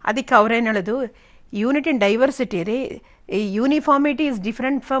 ಅದಕ್ಕೆ ಅವ್ರೇನು ಹೇಳೋದು, ಯೂನಿಟಿ ಇನ್ ಡೈವರ್ಸಿಟಿ ರೀ, uniformity is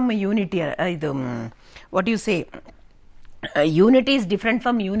different from unity. ಇದು what you say, unity is different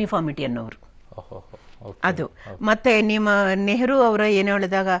from uniformity ಅನ್ನೋರು ಅದು. ಮತ್ತೆ ನಿಮ್ಮ ನೆಹರು ಅವರ ಏನು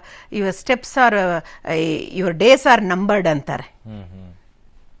ಹೇಳಿದಾಗ your steps R your days R numbered ಅಂತಾರೆ.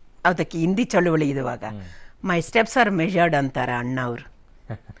 ಅದಕ್ಕೆ ಹಿಂದಿ ಚಳುವಳಿ ಇರುವಾಗ ಮೈ ಸ್ಟೆಪ್ಸ್ ಆರ್ ಮೆಜರ್ಡ್ ಅಂತಾರೆ ಅಣ್ಣ ಅವರು.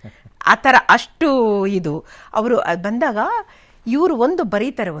 ಆ ಥರ ಅಷ್ಟು ಇದು ಅವರು ಬಂದಾಗ ಇವರು ಒಂದು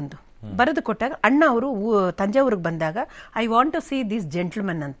ಬರೀತಾರೆ, ಒಂದು ಬರೆದು ಕೊಟ್ಟಾಗ ಅಣ್ಣ ಅವರು ತಂಜಾವೂರಿಗೆ ಬಂದಾಗ I want to see this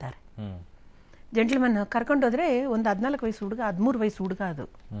gentleman ಅಂತಾರೆ. ಜೆಂಟ್ಲ್ಮನ್ ಕರ್ಕೊಂಡೋದ್ರೆ ಒಂದು 14 ವಯಸ್ಸು ಹುಡುಗ, 13 ವಯಸ್ಸು ಹುಡುಗ, ಅದು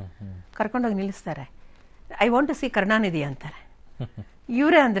ಕರ್ಕೊಂಡೋಗಿ ನಿಲ್ಲಿಸ್ತಾರೆ. I want to C Karunanidhi ಅಂತಾರೆ.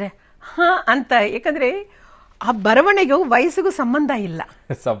 ಇವರೇ ಅಂದ್ರೆ ಹಾ ಅಂತ, ಯಾಕಂದ್ರೆ ಆ ಬರವಣಿಗೆಗೂ ವಯಸ್ಸಿಗೂ ಸಂಬಂಧ ಇಲ್ಲ,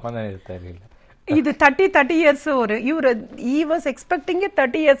 ಇದು 30 years ಇವರು. ಈ was expecting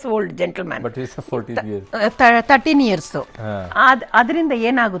 30 years old gentleman, 13 years. ಅದರಿಂದ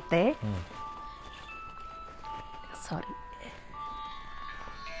ಏನಾಗುತ್ತೆ, ಸಾರಿ,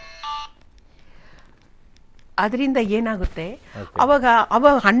 ಅದರಿಂದ ಏನಾಗುತ್ತೆ ಅವಾಗ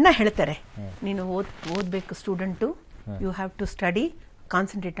ಅಣ್ಣ ಹೇಳ್ತಾರೆ, ನೀನು ಓದ್ಬೇಕು student, you have to study,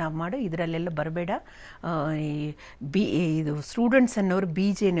 concentrate ಮಾಡು, ಇದರಲ್ಲೆಲ್ಲ ಬರಬೇಡ. ಇದು ಸ್ಟೂಡೆಂಟ್ಸ್ ಅನ್ನೋರು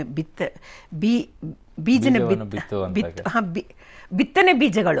ಬಿತ್ತನೆ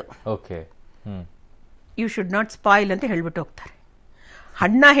ಬೀಜಗಳು, ಯು ಶುಡ್ ನಾಟ್ ಸ್ಪಾಯಿಲ್ ಅಂತ ಹೇಳ್ಬಿಟ್ಟು ಹೋಗ್ತಾರೆ.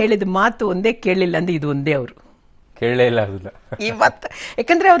 ಅಣ್ಣ ಹೇಳಿದ ಮಾತು ಒಂದೇ ಕೇಳಲಿಲ್ಲ ಅಂದ್ರೆ ಇದು ಒಂದೇ ಅವರು ಕೇಳಲೇ ಇಲ್ಲ ಇವತ್ತು.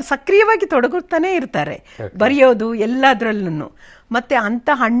 ಯಾಕಂದ್ರೆ ಅವ್ರು ಸಕ್ರಿಯವಾಗಿ ತೊಡಗುತ್ತಾನೆ ಇರ್ತಾರೆ, ಬರೆಯೋದು ಎಲ್ಲದ್ರಲ್ಲೂ. ಮತ್ತೆ ಅಂತ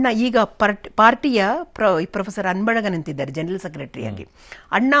ಅಣ್ಣ ಈಗ ಪಾರ್ಟಿಯ ಪ್ರೊಫೆಸರ್ ಅನ್ಬಳಗನ್ ಅಂತಿದ್ದಾರೆ ಜನರಲ್ ಸೆಕ್ರೆಟರಿ ಆಗಿ.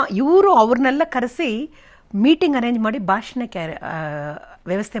 ಅಣ್ಣ ಇವರು ಅವ್ರನ್ನೆಲ್ಲ ಕರೆಸಿ ಮೀಟಿಂಗ್ ಅರೇಂಜ್ ಮಾಡಿ ಭಾಷಣಕ್ಕೆ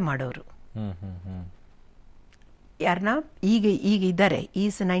ವ್ಯವಸ್ಥೆ ಮಾಡೋರು. ಯಾರನ್ನ ಈಗ ಇದ್ದಾರೆ,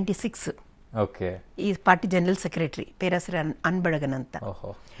 ಈಸ್ 96, ಈ ಪಾರ್ಟಿ ಜನರಲ್ ಸೆಕ್ರೆಟರಿ ಪೇರಾಸರ ಅನ್ಬಳಗನ್ ಅಂತ.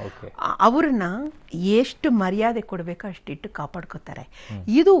 ಅವ್ರನ್ನ ಎಷ್ಟು ಮರ್ಯಾದೆ ಕೊಡಬೇಕೋ ಅಷ್ಟಿಟ್ಟು ಕಾಪಾಡ್ಕೋತಾರೆ.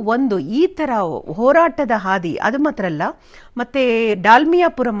 ಇದು ಒಂದು ಈ ತರ ಹೋರಾಟದ ಹಾದಿ. ಅದು ಮಾತ್ರ ಅಲ್ಲ, ಮತ್ತೆ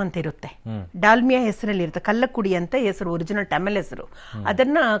ಡಾಲ್ಮಿಯಾಪುರಂ ಅಂತ ಇರುತ್ತೆ, ಡಾಲ್ಮಿಯಾ ಹೆಸರಲ್ಲಿ ಇರುತ್ತೆ, ಕಲ್ಲಕುಡಿ ಅಂತ ಹೆಸರು, ಒರಿಜಿನಲ್ ತಮಿಳ್ ಹೆಸರು.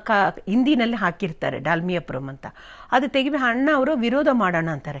 ಅದನ್ನ ಹಿಂದಿನಲ್ಲಿ ಹಾಕಿರ್ತಾರೆ ಡಾಲ್ಮಿಯಾಪುರಂ ಅಂತ. ಅದು ತೆಗಿಬಿ ಅಣ್ಣ ಅವರು ವಿರೋಧ ಮಾಡೋಣ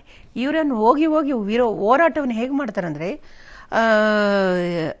ಅಂತಾರೆ. ಇವರನ್ನು ಹೋಗಿ ಹೋರಾಟವನ್ನು ಹೇಗೆ ಮಾಡ್ತಾರೆ ಅಂದ್ರೆ,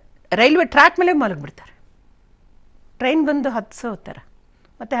 ರೈಲ್ವೆ ಟ್ರ್ಯಾಕ್ ಮೇಲೆ ಮಲಗಿಬಿಡ್ತಾರೆ, ಟ್ರೈನ್ ಬಂದು ಹತ್ಸೋತಾರೆ,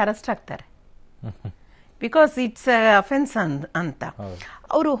 ಮತ್ತೆ ಅರೆಸ್ಟ್ ಆಗ್ತಾರೆ. ಬಿಕಾಸ್ ಇಟ್ಸ್ ಅಫೆನ್ಸ್ ಅಂತ.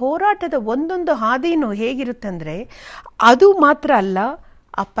 ಅವರು ಹೋರಾಟದ ಒಂದೊಂದು ಹಾದಿನೂ ಹೇಗಿರುತ್ತೆ ಅಂದ್ರೆ, ಅದು ಮಾತ್ರ ಅಲ್ಲ,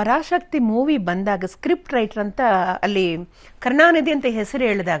 ಆ ಪರಾಶಕ್ತಿ ಮೂವಿ ಬಂದಾಗ ಸ್ಕ್ರಿಪ್ಟ್ ರೈಟರ್ ಅಂತ ಅಲ್ಲಿ ಕರುಣಾನಿಧಿ ಅಂತ ಹೆಸರು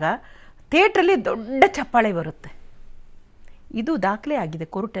ಹೇಳಿದಾಗ ಥಿಯೇಟ್ರಲ್ಲಿ ದೊಡ್ಡ ಚಪ್ಪಾಳೆ ಬರುತ್ತೆ. ಇದು ದಾಖಲೆ ಆಗಿದೆ,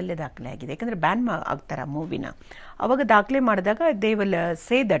 ಕೋರ್ಟಲ್ಲೇ ದಾಖಲೆ ಆಗಿದೆ. ಯಾಕಂದ್ರೆ ಬ್ಯಾನ್ ಆಗ್ತಾರೆ ಆ ಮೂವಿನ. ಅವಾಗ ದಾಖಲೆ ಮಾಡಿದಾಗ ದೇ ವಿಲ್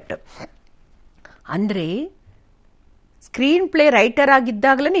ಸೇ ದಟ್, ಅಂದ್ರೆ ಸ್ಕ್ರೀನ್ ಪ್ಲೇ ರೈಟರ್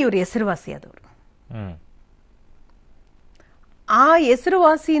ಆಗಿದ್ದಾಗಲೇ ಇವರು ಹೆಸರುವಾಸಿ ಆದವರು. ಆ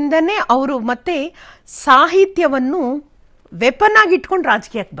ಹೆಸರುವಾಸಿಯಿಂದನೇ ಅವರು ಮತ್ತೆ ಸಾಹಿತ್ಯವನ್ನು ವೆಪನ್ ಆಗಿ ಇಟ್ಕೊಂಡು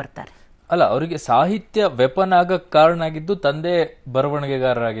ರಾಜಕೀಯಕ್ಕೆ ಬರ್ತಾರೆ. ಅಲ್ಲ, ಅವರಿಗೆ ಸಾಹಿತ್ಯ ವೆಪನ್ ಆಗಕ್ ಕಾರಣ ಆಗಿದ್ದು ತಂದೆ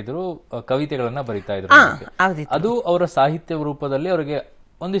ಬರವಣಿಗೆಗಾರರಾಗಿದ್ರು, ಕವಿತೆಗಳನ್ನ ಬರೀತಾ ಇದ್ರು. ಅದು ಅವರ ಸಾಹಿತ್ಯ ರೂಪದಲ್ಲಿ ಅವರಿಗೆ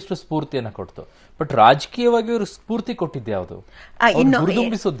ಒಂದಿಷ್ಟು ಸ್ಫೂರ್ತಿಯನ್ನ ಕೊಡ್ತು. ಬಟ್ ರಾಜಕೀಯವಾಗಿ ಅವರು ಸ್ಫೂರ್ತಿ ಕೊಟ್ಟಿದ್ದೆ ಯಾವುದು,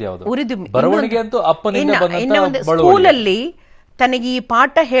 ಹುರಿದುಂಬಿಸೋದು ಯಾವುದು? ಬರವಣಿಗೆ ಅಂತೂ ಅಪ್ಪನಿಂದ ಸ್ಕೂಲಲ್ಲಿ ತನಗೆ ಈ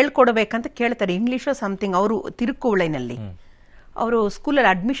ಪಾಠ ಹೇಳ್ಕೊಡ್ಬೇಕಂತ ಕೇಳ್ತಾರೆ, ಇಂಗ್ಲಿಷ್ ಸಮಥಿಂಗ್. ಅವರು ತಿರುಕುವಳಿನಲ್ಲಿ ಅವರು ಸ್ಕೂಲಲ್ಲಿ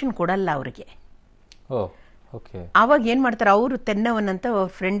ಅಡ್ಮಿಷನ್ ಕೊಡಲ್ಲ ಅವರಿಗೆ, ಆವಾಗ ಏನ್ ಮಾಡ್ತಾರೆ, ಅವರು ತೆನ್ನವನಂತ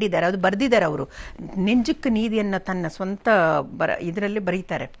ಫ್ರೆಂಡ್ ಇದ್ದಾರೆ, ಅದು ಬರ್ದಿದ್ದಾರೆ ಅವರು, ನೆಂಜುಕ್ಕ ನೀದಿಯನ್ನ ತನ್ನ ಸ್ವಂತ ಇದರಲ್ಲಿ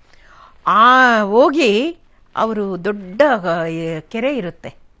ಬರೀತಾರೆ. ಹೋಗಿ ಅವರು ದೊಡ್ಡ ಕೆರೆ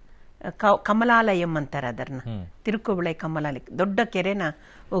ಇರುತ್ತೆ, ಕಮಲಾಲಯಂ ಅಂತಾರೆ ಅದನ್ನ, ತಿರುಕುಬಳೆ ಕಮಲಾಲಯ, ದೊಡ್ಡ ಕೆರೆನ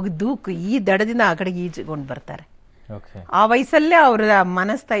ಹೋಗಿ ದೂಕು ಈ ದಡದಿಂದ ಆ ಕಡೆಗೆ ಈಜುಕೊಂಡು ಬರ್ತಾರೆ. ಆ ವಯಸ್ಸಲ್ಲೇ ಅವರ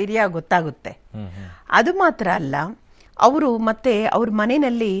ಮನಸ್ಥೈರ್ಯ ಗೊತ್ತಾಗುತ್ತೆ. ಅದು ಮಾತ್ರ ಅಲ್ಲ, ಅವರು ಮತ್ತೆ ಅವ್ರ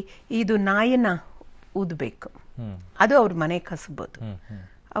ಮನೆಯಲ್ಲಿ ಇದು ನಾಯನ ಊದಬೇಕು, ಅದು ಅವ್ರ ಮನೆ ಕಸಬಹುದು.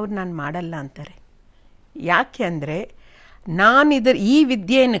 ಅವ್ರು ನಾನು ಮಾಡಲ್ಲ ಅಂತಾರೆ. ಯಾಕೆ ಅಂದ್ರೆ, ಈ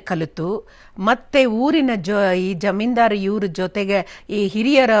ವಿದ್ಯೆಯನ್ನು ಕಲಿತು ಮತ್ತೆ ಊರಿನ ಈ ಜಮೀನ್ದಾರ ಇವ್ರ ಜೊತೆಗೆ ಈ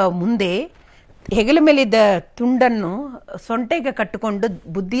ಹಿರಿಯರ ಮುಂದೆ ಹೆಗಲ ಮೇಲಿದ್ದ ತುಂಡನ್ನು ಸೊಂಟೆಗೆ ಕಟ್ಟಿಕೊಂಡು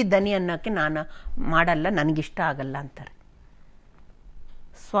ಬುದ್ಧಿ ದನಿ ಅನ್ನೋಕ್ಕೆ ನಾನು ಮಾಡಲ್ಲ, ನನಗಿಷ್ಟ ಆಗಲ್ಲ ಅಂತಾರೆ.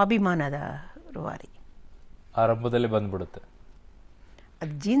 ಸ್ವಾಭಿಮಾನದ ರೂವಾರಿ ಆರಂಭದಲ್ಲಿ ಬಂದ್ಬಿಡುತ್ತೆ.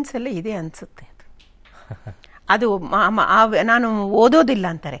 ಅದು ಜೀನ್ಸ್ ಎಲ್ಲ ಇದೆ ಅನ್ಸುತ್ತೆ. ಅದು ನಾನು ಓದೋದಿಲ್ಲ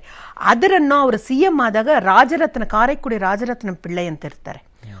ಅಂತಾರೆ. ಅದರನ್ನು ಅವರು CM ಆದಾಗ ರಾಜರತ್ನ, ಕಾರೈಕುಡಿ ರಾಜರತ್ನ ಪಿಳ್ಳೈ ಅಂತ ಇರ್ತಾರೆ,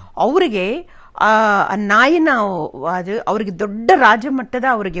 ಅವರಿಗೆ ನಾಯಿನ ಅದು ಅವರಿಗೆ ದೊಡ್ಡ ರಾಜಮಟ್ಟದ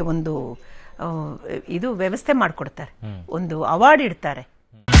ಅವರಿಗೆ ಒಂದು ಇದು ವ್ಯವಸ್ಥೆ ಮಾಡಿಕೊಡ್ತಾರೆ, ಒಂದು ಅವಾರ್ಡ್ ಇಡ್ತಾರೆ.